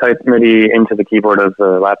 I type MIDI into the keyboard of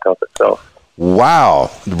the laptop itself.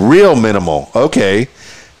 Wow, real minimal. Okay.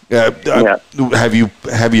 Yeah. Have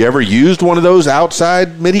you ever used one of those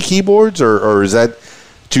outside MIDI keyboards, or is that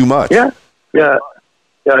too much? Yeah.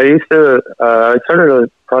 I used to. I started a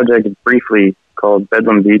project briefly called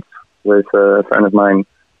Bedlam Beats with a friend of mine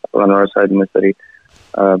on the north side in the city.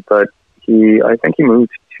 But I think he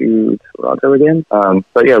moved to Toronto again.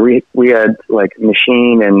 But yeah, we had like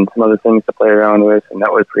Machine and some other things to play around with, and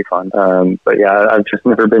that was pretty fun. But yeah, I've just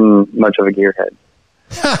never been much of a gearhead.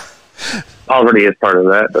 Poverty is part of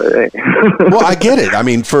that, but hey. Well, I get it. I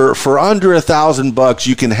mean, for under $1,000,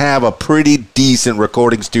 you can have a pretty decent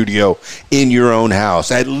recording studio in your own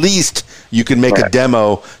house. At least you can make a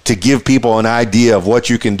demo to give people an idea of what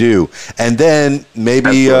you can do. And then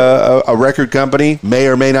maybe a record company may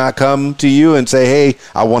or may not come to you and say, hey,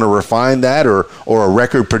 I want to refine that, or a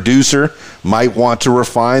record producer might want to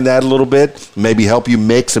refine that a little bit, maybe help you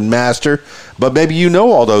mix and master. But maybe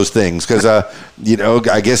all those things because,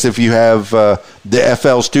 I guess if you have the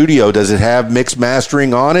FL Studio, does it have mix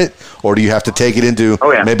mastering on it? Or do you have to take it into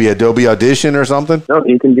maybe Adobe Audition or something? No,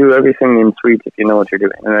 you can do everything in Suite if you know what you're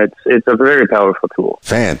doing. And it's a very powerful tool.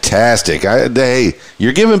 Fantastic. Hey,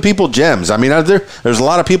 you're giving people gems. I mean, there's a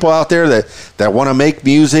lot of people out there that want to make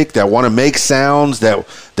music, that want to make sounds, that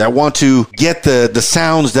want to get the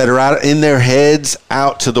sounds that are out in their heads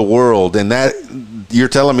out to the world. And that you're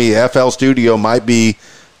telling me FL Studio might be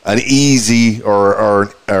an easy or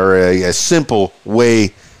a simple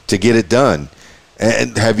way to get it done.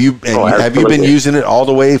 And have you been using it all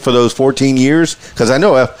the way for those 14 years? Because I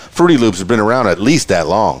know Fruity Loops has been around at least that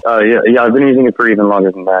long. Yeah, I've been using it for even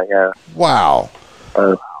longer than that. Yeah. Wow.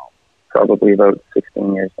 Probably about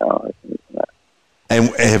 16 years now. I've been using that.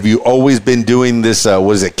 And have you always been doing this?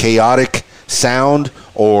 Was it chaotic sound,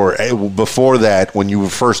 or before that, when you were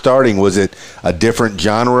first starting, was it a different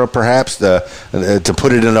genre, perhaps, to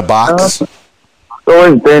put it in a box? It's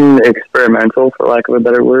always been experimental, for lack of a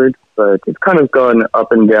better word, but it's kind of gone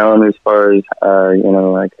up and down as far as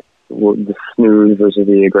like the smooth versus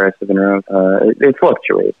the aggressive and around. It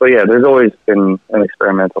fluctuates, but yeah, there's always been an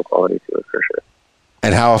experimental quality to it for sure.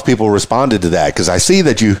 And how have people responded to that? Because I see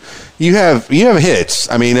that you have hits.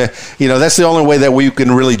 I mean, that's the only way that we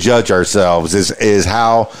can really judge ourselves is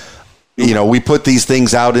how, we put these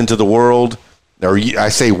things out into the world. Or I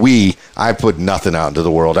say I put nothing out into the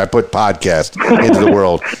world. I put podcasts into the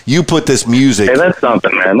world. You put this music. Hey, that's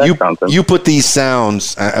something, man. That's something. You put these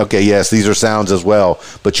sounds. Okay, yes, these are sounds as well.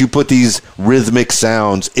 But you put these rhythmic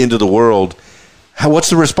sounds into the world. What's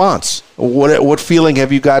the response? What feeling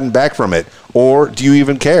have you gotten back from it? Or do you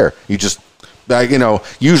even care? You just,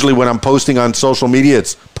 usually when I'm posting on social media,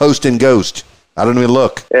 it's post and ghost. I don't even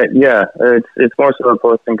look. Yeah, it's more so a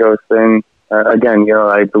post and ghost thing. Again,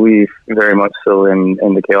 I believe very much so in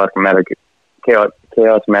the chaos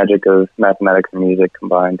magic of mathematics and music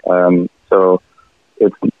combined. So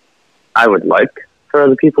I would like for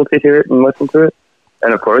other people to hear it and listen to it.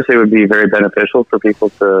 And of course, it would be very beneficial for people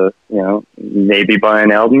to, maybe buy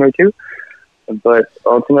an album or two. But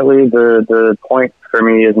ultimately, the point for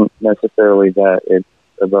me isn't necessarily that. It's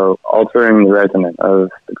about altering the resonance of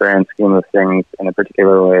the grand scheme of things in a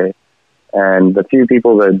particular way. And the few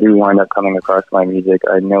people that do wind up coming across my music,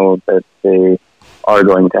 I know that they are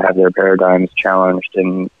going to have their paradigms challenged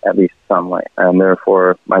in at least some way. And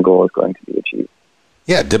therefore, my goal is going to be achieved.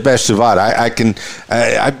 Yeah, Debesh Suvat.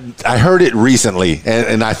 I heard it recently,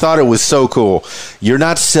 and I thought it was so cool. You're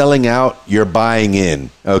not selling out; you're buying in.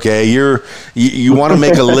 Okay, you want to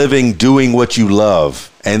make a living doing what you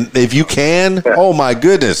love, and if you can, oh my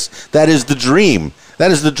goodness, that is the dream. That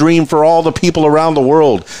is the dream for all the people around the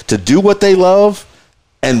world, to do what they love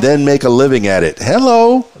and then make a living at it.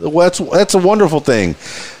 Hello, that's a wonderful thing.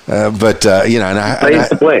 But you know,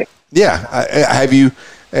 to play. Yeah, have you?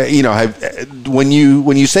 When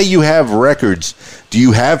you say you have records, do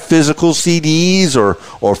you have physical CDs or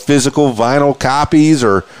physical vinyl copies,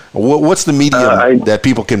 or what's the medium that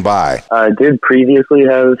people can buy? I did previously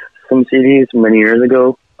have some CDs many years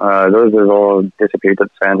ago. Those have all disappeared at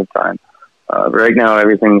the span of time. Right now,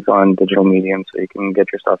 everything's on digital medium, so you can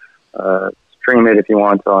get your stuff, stream it if you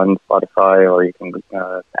want on Spotify, or you can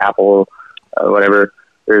Apple, whatever.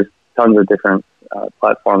 There's tons of different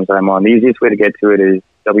platforms that I'm on. The easiest way to get to it is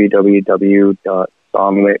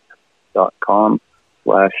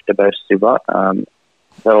www.songwhip.com/Debesh Suvat.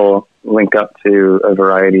 That'll link up to a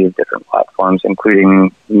variety of different platforms,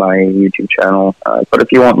 including my YouTube channel. But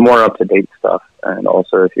if you want more up-to-date stuff, and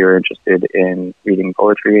also if you're interested in reading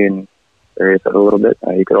poetry and various other little bit,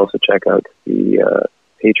 you could also check out the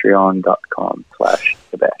patreon.com/Debesh.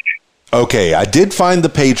 Okay, I did find the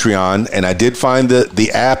Patreon, and I did find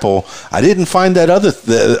the Apple. I didn't find that other.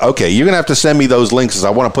 Okay, you're going to have to send me those links, because I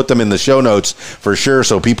want to put them in the show notes for sure,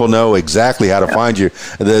 so people know exactly how to find you.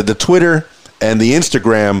 The Twitter and the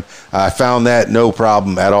Instagram, I found that no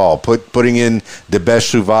problem at all. Putting in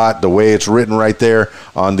Debesh Suvat, the way it's written right there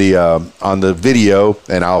on the video,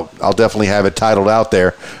 and I'll definitely have it titled out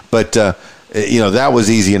there. But that was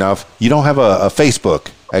easy enough. You don't have a Facebook.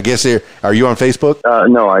 I guess are you on Facebook?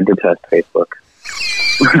 No, I detest Facebook.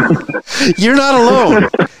 You're not alone.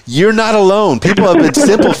 You're not alone. People have been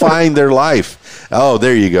simplifying their life. Oh,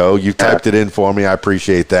 there you go. You typed it in for me. I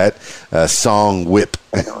appreciate that. Song whip.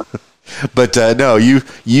 But no, you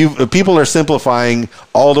people are simplifying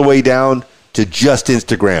all the way down to just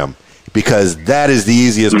Instagram, because that is the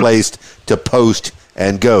easiest place to post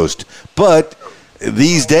and ghost. But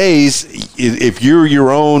these days, if you're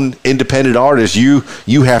your own independent artist, you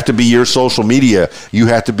have to be your social media. You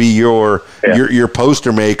have to be your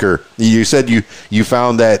poster maker. You said you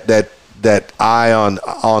found that eye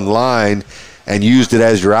online and used it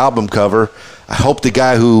as your album cover. I hope the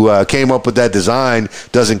guy who came up with that design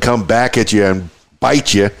doesn't come back at you and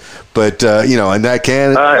bite you. But and that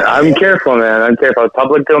can. I'm careful, man. I'm careful.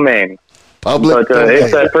 Public domain. Public domain.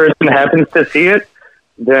 If that person happens to see it,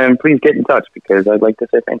 then please get in touch, because I'd like to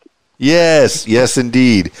say thank you. Yes,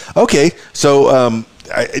 indeed. Okay, so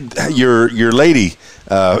your lady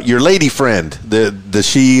friend,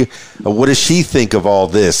 what does she think of all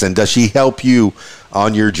this, and does she help you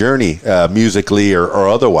on your journey, musically or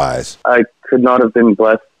otherwise? I could not have been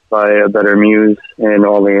blessed by a better muse in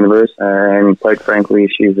all the universe, and quite frankly,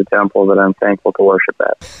 she's a temple that I'm thankful to worship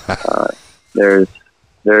at. There's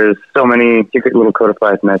so many secret little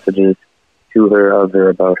codified messages to her, of her,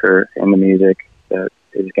 about her, and the music that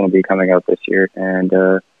is going to be coming out this year. And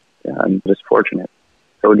I'm just fortunate,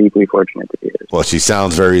 so deeply fortunate to be here. Well, she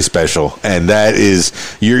sounds very special. And that is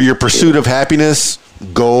your pursuit of happiness,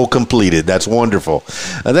 goal completed. That's wonderful.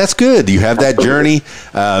 That's good. You have that journey.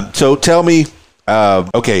 So tell me,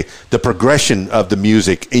 the progression of the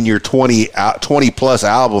music in your 20 plus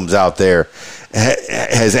albums out there.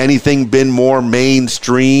 Has anything been more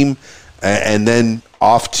mainstream and then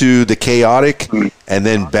off to the chaotic and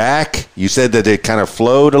then back? You said that it kind of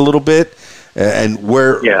flowed a little bit. And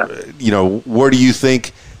where do you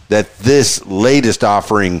think that this latest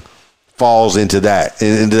offering falls into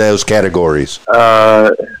those categories?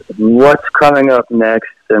 What's coming up next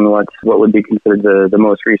and what would be considered the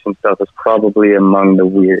most recent stuff is probably among the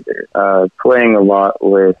weirder. Playing a lot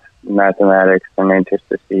with mathematics and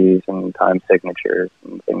interstices and time signatures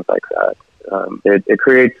and things like that. It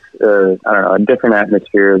creates a different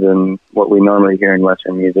atmosphere than what we normally hear in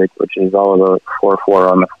Western music, which is all about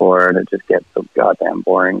 4/4 on the floor, and it just gets so goddamn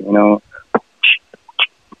boring,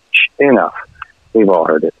 Enough. We've all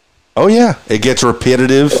heard it. Oh, yeah. It gets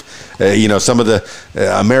repetitive. Some of the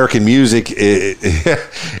American music,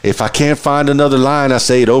 if I can't find another line, I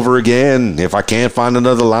say it over again. If I can't find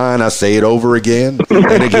another line, I say it over again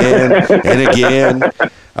and again and again.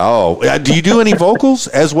 Oh, do you do any vocals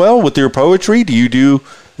as well with your poetry? Do you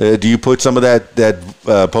put some of that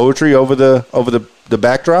poetry over the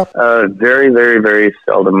backdrop? Very, very, very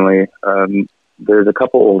seldomly. There's a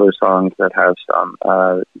couple older songs that have some.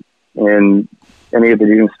 And any of the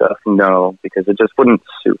new stuff, no, because it just wouldn't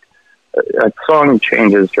suit. A song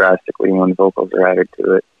changes drastically when vocals are added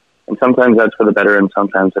to it. And sometimes that's for the better and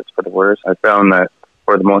sometimes that's for the worse. I found that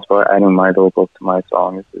for the most part, adding my vocals to my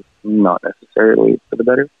songs is not necessarily for the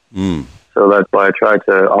better. So that's why I try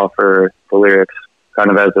to offer the lyrics kind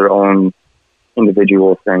of as their own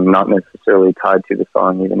individual thing, not necessarily tied to the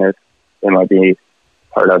song, even if they might be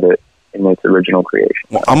part of it. in its original creation.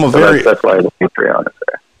 Well, that's why the Patreon is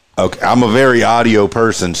there. Okay, I'm a very audio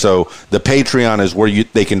person, so the Patreon is where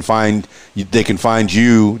they can find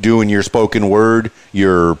you doing your spoken word,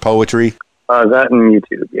 your poetry. That and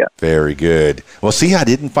YouTube, yeah. Very good. Well, see, I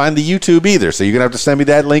didn't find the YouTube either, so you're gonna have to send me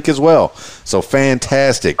that link as well. So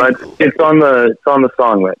fantastic. But it's on the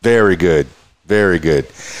song list. Very good. Very good.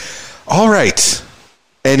 All right.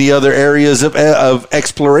 Any other areas of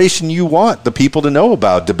exploration you want the people to know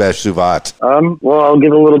about Debesh Suvat? Well, I'll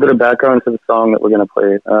give a little bit of background to the song that we're going to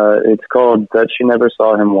play. It's called That She Never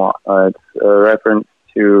Saw Him Walk. It's a reference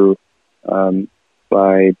to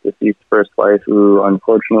my deceased first wife, who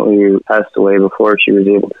unfortunately passed away before she was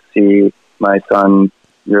able to see my son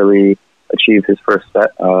really achieve his first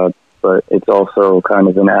step. But it's also kind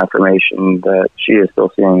of an affirmation that she is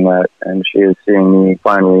still seeing that, and she is seeing me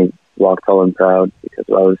finally walk tall and proud, because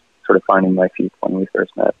I was sort of finding my feet when we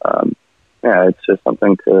first met. Yeah, it's just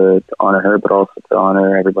something to honor her, but also to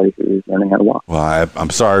honor everybody who's learning how to walk. Well, I'm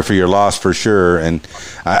sorry for your loss for sure, and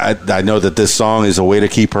I know that this song is a way to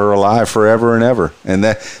keep her alive forever and ever, and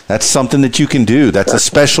that's something that you can do. That's a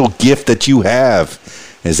special gift that you have,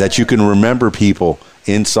 is that you can remember people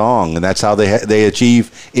in song, and that's how they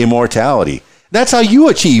achieve immortality. That's how you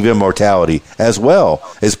achieve immortality as well,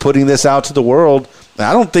 is putting this out to the world.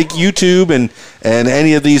 I don't think YouTube and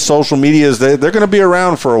any of these social medias, they're going to be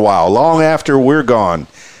around for a while, long after we're gone.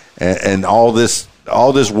 And all this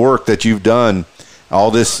work that you've done, all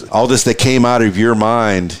this that came out of your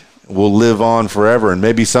mind will live on forever. And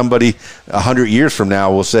maybe somebody 100 years from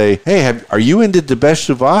now will say, "Hey, are you into Debesh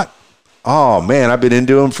Suvat? Oh man, I've been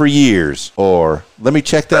into him for years." Or let me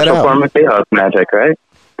check that out. That's a form of chaos magic, right?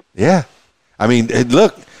 Yeah, I mean,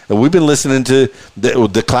 look. We've been listening to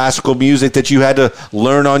the classical music that you had to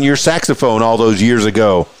learn on your saxophone all those years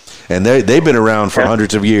ago, and they've been around for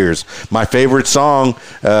hundreds of years. My favorite song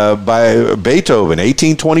by Beethoven,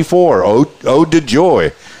 1824, "Ode to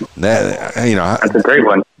Joy." That's a great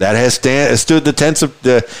one. That has stood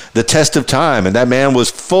the test of time, and that man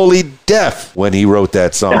was fully deaf when he wrote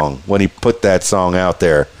that song. When he put that song out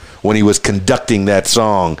there, when he was conducting that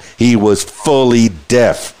song, he was fully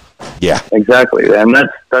deaf. Yeah, exactly, and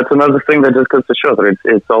that's another thing that just goes to show that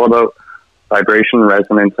it's all about vibration,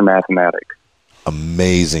 resonance, and mathematics.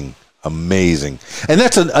 Amazing, and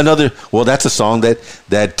that's another. Well, that's a song that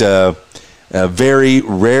very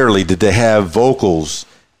rarely did they have vocals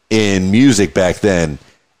in music back then,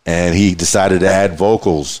 and he decided to add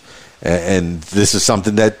vocals. And this is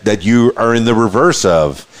something that you are in the reverse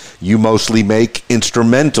of. You mostly make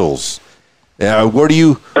instrumentals. Where do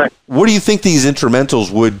you think these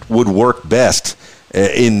instrumentals would work best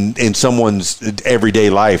in someone's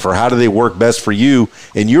everyday life, or how do they work best for you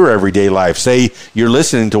in your everyday life? Say you're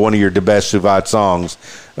listening to one of your Debesh Suvat songs.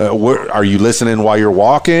 Are you listening while you're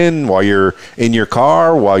walking, while you're in your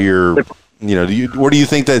car, while you're, where do you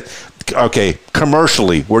think that? Okay,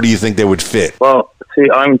 commercially, where do you think they would fit? Well, see,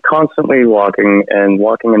 I'm constantly walking, and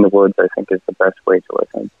walking in the woods, I think, is the best way to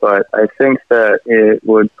listen. But I think that it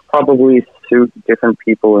would probably suit different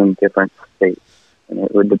people in different states, and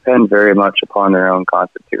it would depend very much upon their own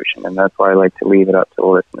constitution, and that's why I like to leave it up to the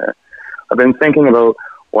listener. I've been thinking about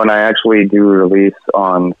when I actually do release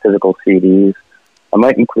on physical CDs, I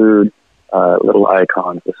might include little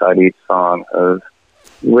icons beside each song of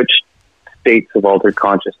which states of altered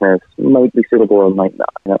consciousness might be suitable or might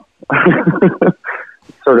not.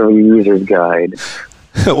 Sort of a user's guide.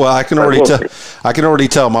 Well, I can already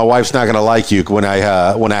tell my wife's not going to like you when I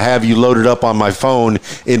have you loaded up on my phone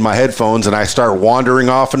in my headphones and I start wandering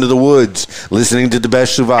off into the woods listening to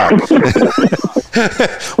Debesh Suvat.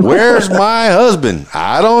 Where's my husband?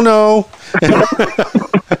 I don't know.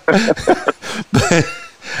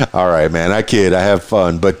 All right, man. I kid. I have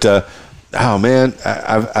fun, but oh man,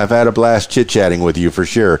 I've had a blast chit chatting with you for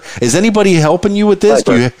sure. Is anybody helping you with this?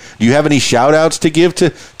 Do you have any shout outs to give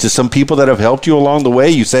to some people that have helped you along the way?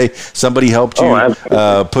 You say somebody helped you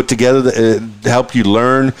put together, helped you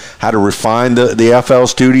learn how to refine the FL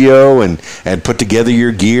Studio and put together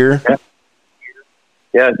your gear.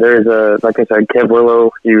 Yeah, there's like I said, Kev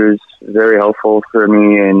Willow. He was very helpful for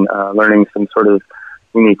me in learning some sort of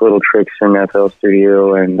unique little tricks in FL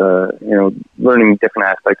Studio, and learning different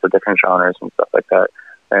aspects of different genres and stuff like that.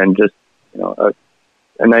 And just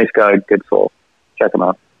a nice guy, good soul. Check him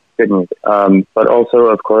out. Good music. But also,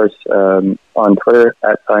 of course, on Twitter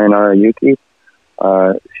at Sayonara Yuki.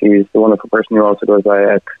 She's the wonderful person who also goes by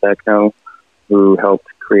X Techno, who helped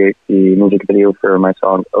create the music video for my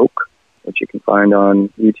song Oak, which you can find on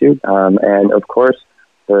YouTube. And of course,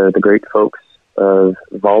 the great folks of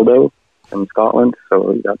Valdo from Scotland.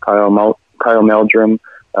 So we got Kyle Meldrum,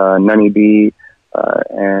 Nunny B,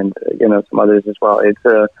 and some others as well.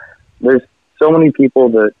 There's so many people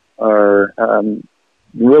that are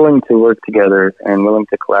willing to work together and willing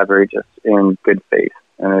to collaborate just in good faith,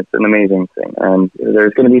 and it's an amazing thing. And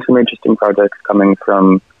there's going to be some interesting projects coming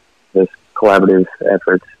from this collaborative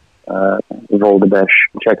effort. Debesh.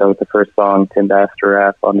 Check out the first song, Tim Baster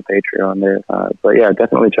Rap, on the Patreon there. But yeah,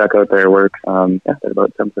 definitely check out their work. That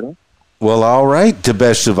about sums it up. Well, all right,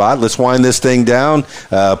 Debesh Suvat, let's wind this thing down,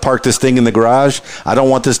 park this thing in the garage. I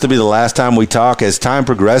don't want this to be the last time we talk. As time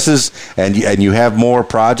progresses and you have more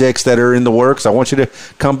projects that are in the works, I want you to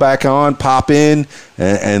come back on, pop in,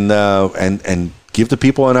 and give the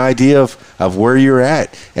people an idea of where you're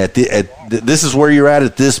at. This is where you're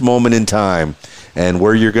at this moment in time. And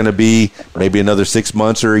where you're going to be maybe another 6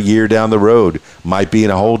 months or a year down the road might be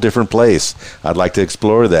in a whole different place. I'd like to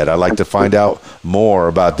explore that. I'd like to find out more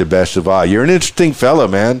about Debesh Suvat. You're an interesting fella,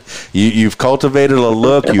 man. You've cultivated a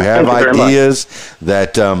look. You have ideas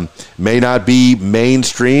that may not be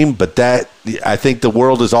mainstream, but that I think the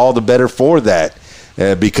world is all the better for that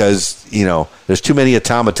because, there's too many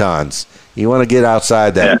automatons. You want to get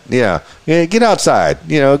outside that, yeah, get outside,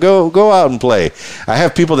 go out and play. I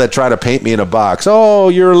have people that try to paint me in a box. Oh,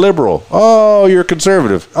 you're a liberal. Oh, you're a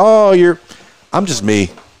conservative. Oh, I'm just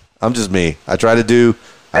me. I try to do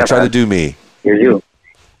me. You're you.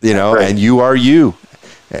 Right. And you are you.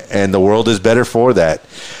 And the world is better for that.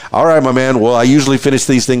 All right, my man. Well, I usually finish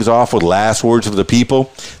these things off with last words of the people.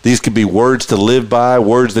 These could be words to live by,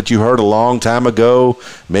 words that you heard a long time ago.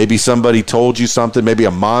 Maybe somebody told you something, maybe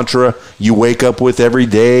a mantra you wake up with every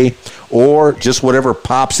day, or just whatever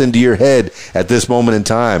pops into your head at this moment in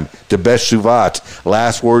time. Debesh Suvat,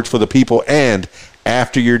 last words for the people. And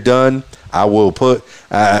after you're done, I will put,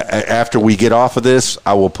 after we get off of this,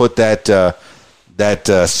 I will put that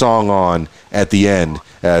song on at the end.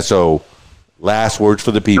 So, last words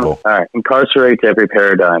for the people. All right. Incarcerate every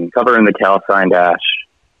paradigm, cover in the calcined ash,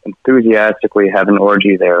 enthusiastically have an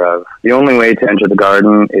orgy thereof. The only way to enter the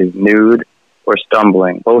garden is nude or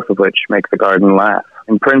stumbling, both of which make the garden laugh.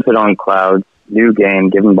 Imprinted on clouds, new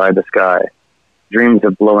game given by the sky, dreams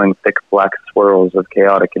of blowing thick black swirls of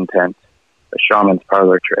chaotic intent, a shaman's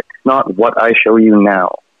parlor trick. Not what I show you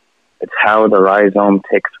now. It's how the rhizome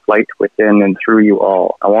takes flight within and through you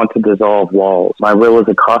all. I want to dissolve walls. My will is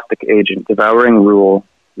a caustic agent, devouring rule,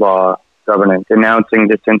 law, governance, denouncing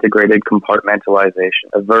disintegrated compartmentalization,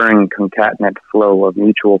 averring concatenate flow of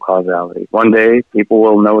mutual causality. One day, people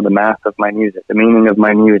will know the math of my music, the meaning of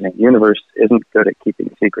my musing. The universe isn't good at keeping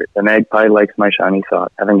secrets. The magpie likes my shiny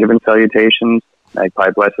thought. Having given salutations, magpie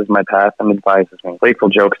blesses my path and advises me. Playful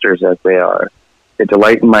jokesters as they are, they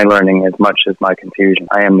delight in my learning as much as my confusion.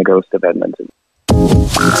 I am the ghost of Edmonton.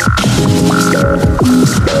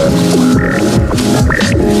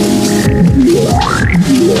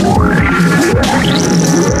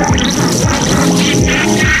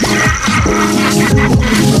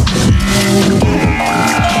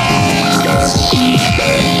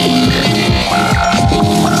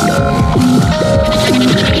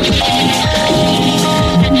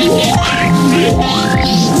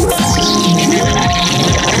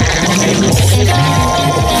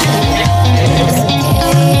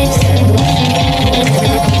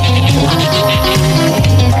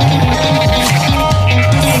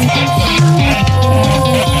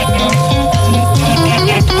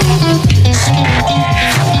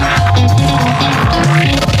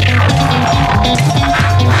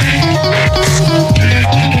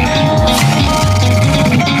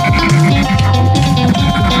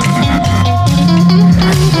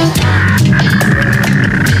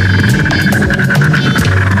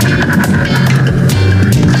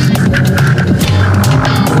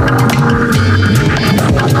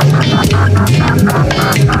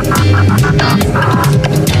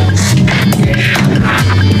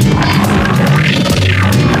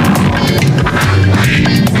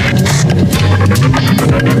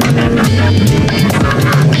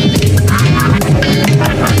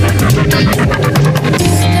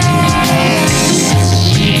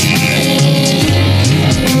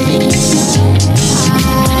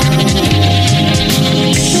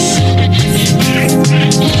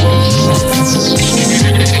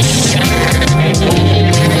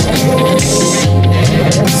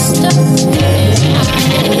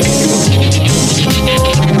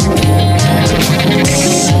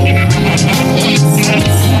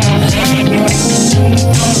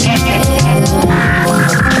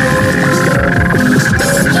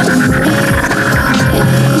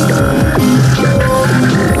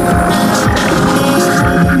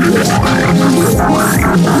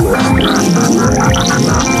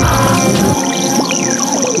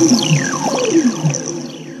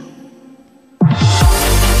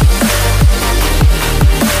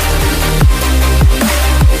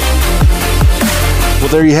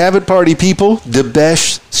 there you have it, party people.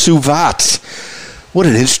 Debesh Suvat. What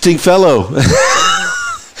an interesting fellow.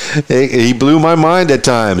 He blew my mind at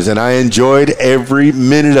times, and I enjoyed every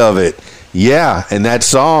minute of it. Yeah, and that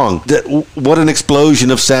song, what an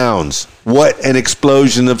explosion of sounds. What an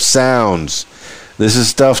explosion of sounds. This is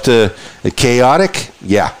stuff to chaotic.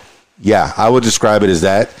 Yeah, I would describe it as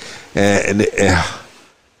that. And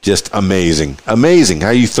just amazing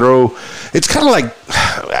how you throw. It's kind of like,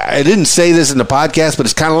 I didn't say this in the podcast, but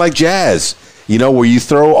it's kind of like jazz, where you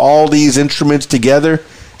throw all these instruments together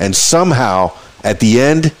and somehow at the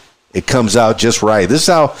end it comes out just right. This is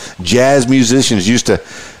how jazz musicians used to.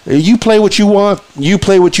 You play what you want, you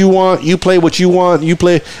play what you want, you play what you want, you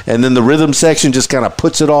play, and then the rhythm section just kind of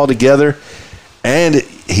puts it all together. And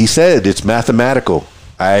he said it's mathematical.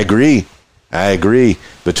 I agree.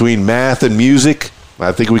 Between math and music,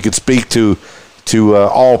 I think we could speak to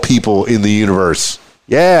all people in the universe.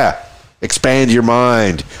 Yeah. Expand your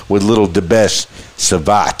mind with little Debesh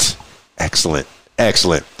Suvat. Excellent.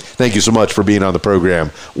 Thank you so much for being on the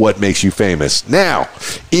program, What Makes You Famous. Now,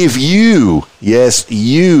 if you, yes,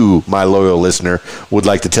 you, my loyal listener, would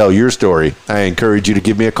like to tell your story, I encourage you to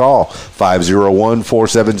give me a call,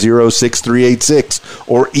 501-470-6386,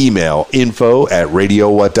 or email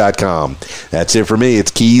info@radiowhat.com. That's it for me.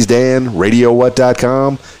 It's Keys Dan,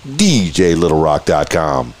 radiowhat.com,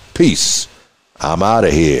 djlittlerock.com. Peace. I'm out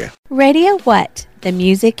of here. Radio What? The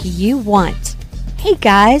music you want. Hey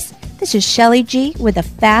guys, this is Shelly G with a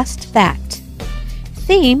fast fact.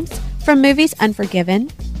 Themes from movies Unforgiven,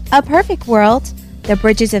 A Perfect World, The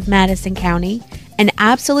Bridges of Madison County, and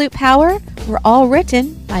Absolute Power were all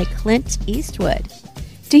written by Clint Eastwood.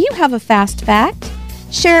 Do you have a fast fact?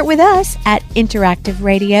 Share it with us at Interactive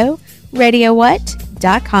Radio,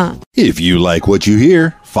 radiowhat.com. If you like what you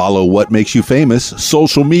hear, follow What Makes You Famous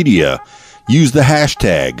social media. Use the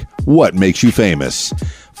hashtag What Makes You Famous.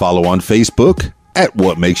 Follow on Facebook at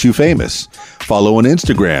What Makes You Famous. Follow on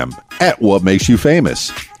Instagram at What Makes You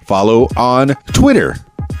Famous. Follow on Twitter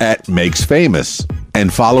at Makes Famous.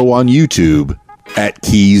 And follow on YouTube at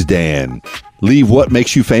Keys Dan. Leave What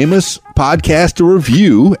Makes You Famous podcast a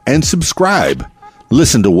review and subscribe.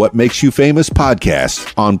 Listen to What Makes You Famous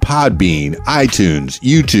podcast on Podbean, iTunes,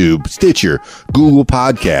 YouTube, Stitcher, Google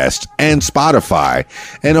Podcasts, and Spotify,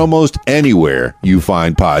 and almost anywhere you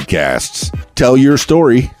find podcasts. Tell your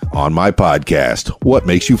story on my podcast, What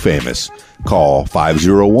Makes You Famous. Call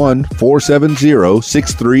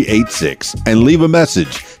 501-470-6386 and leave a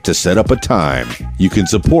message to set up a time. You can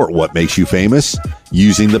support What Makes You Famous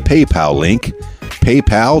using the PayPal link,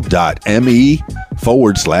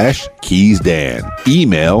 paypal.me/KeysDan.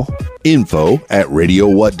 Email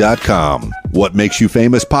info@radiowhat.com. What Makes You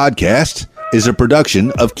Famous podcast is a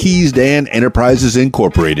production of Keys Dan Enterprises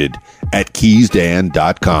Incorporated at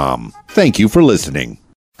keysdan.com. Thank you for listening.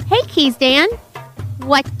 Hey Keys Dan,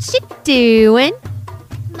 what you doing?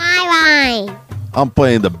 My line. I'm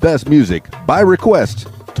playing the best music by request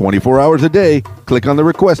 24 hours a day. Click on the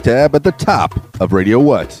request tab at the top of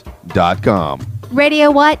radiowhat.com.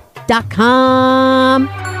 radiowhat.com.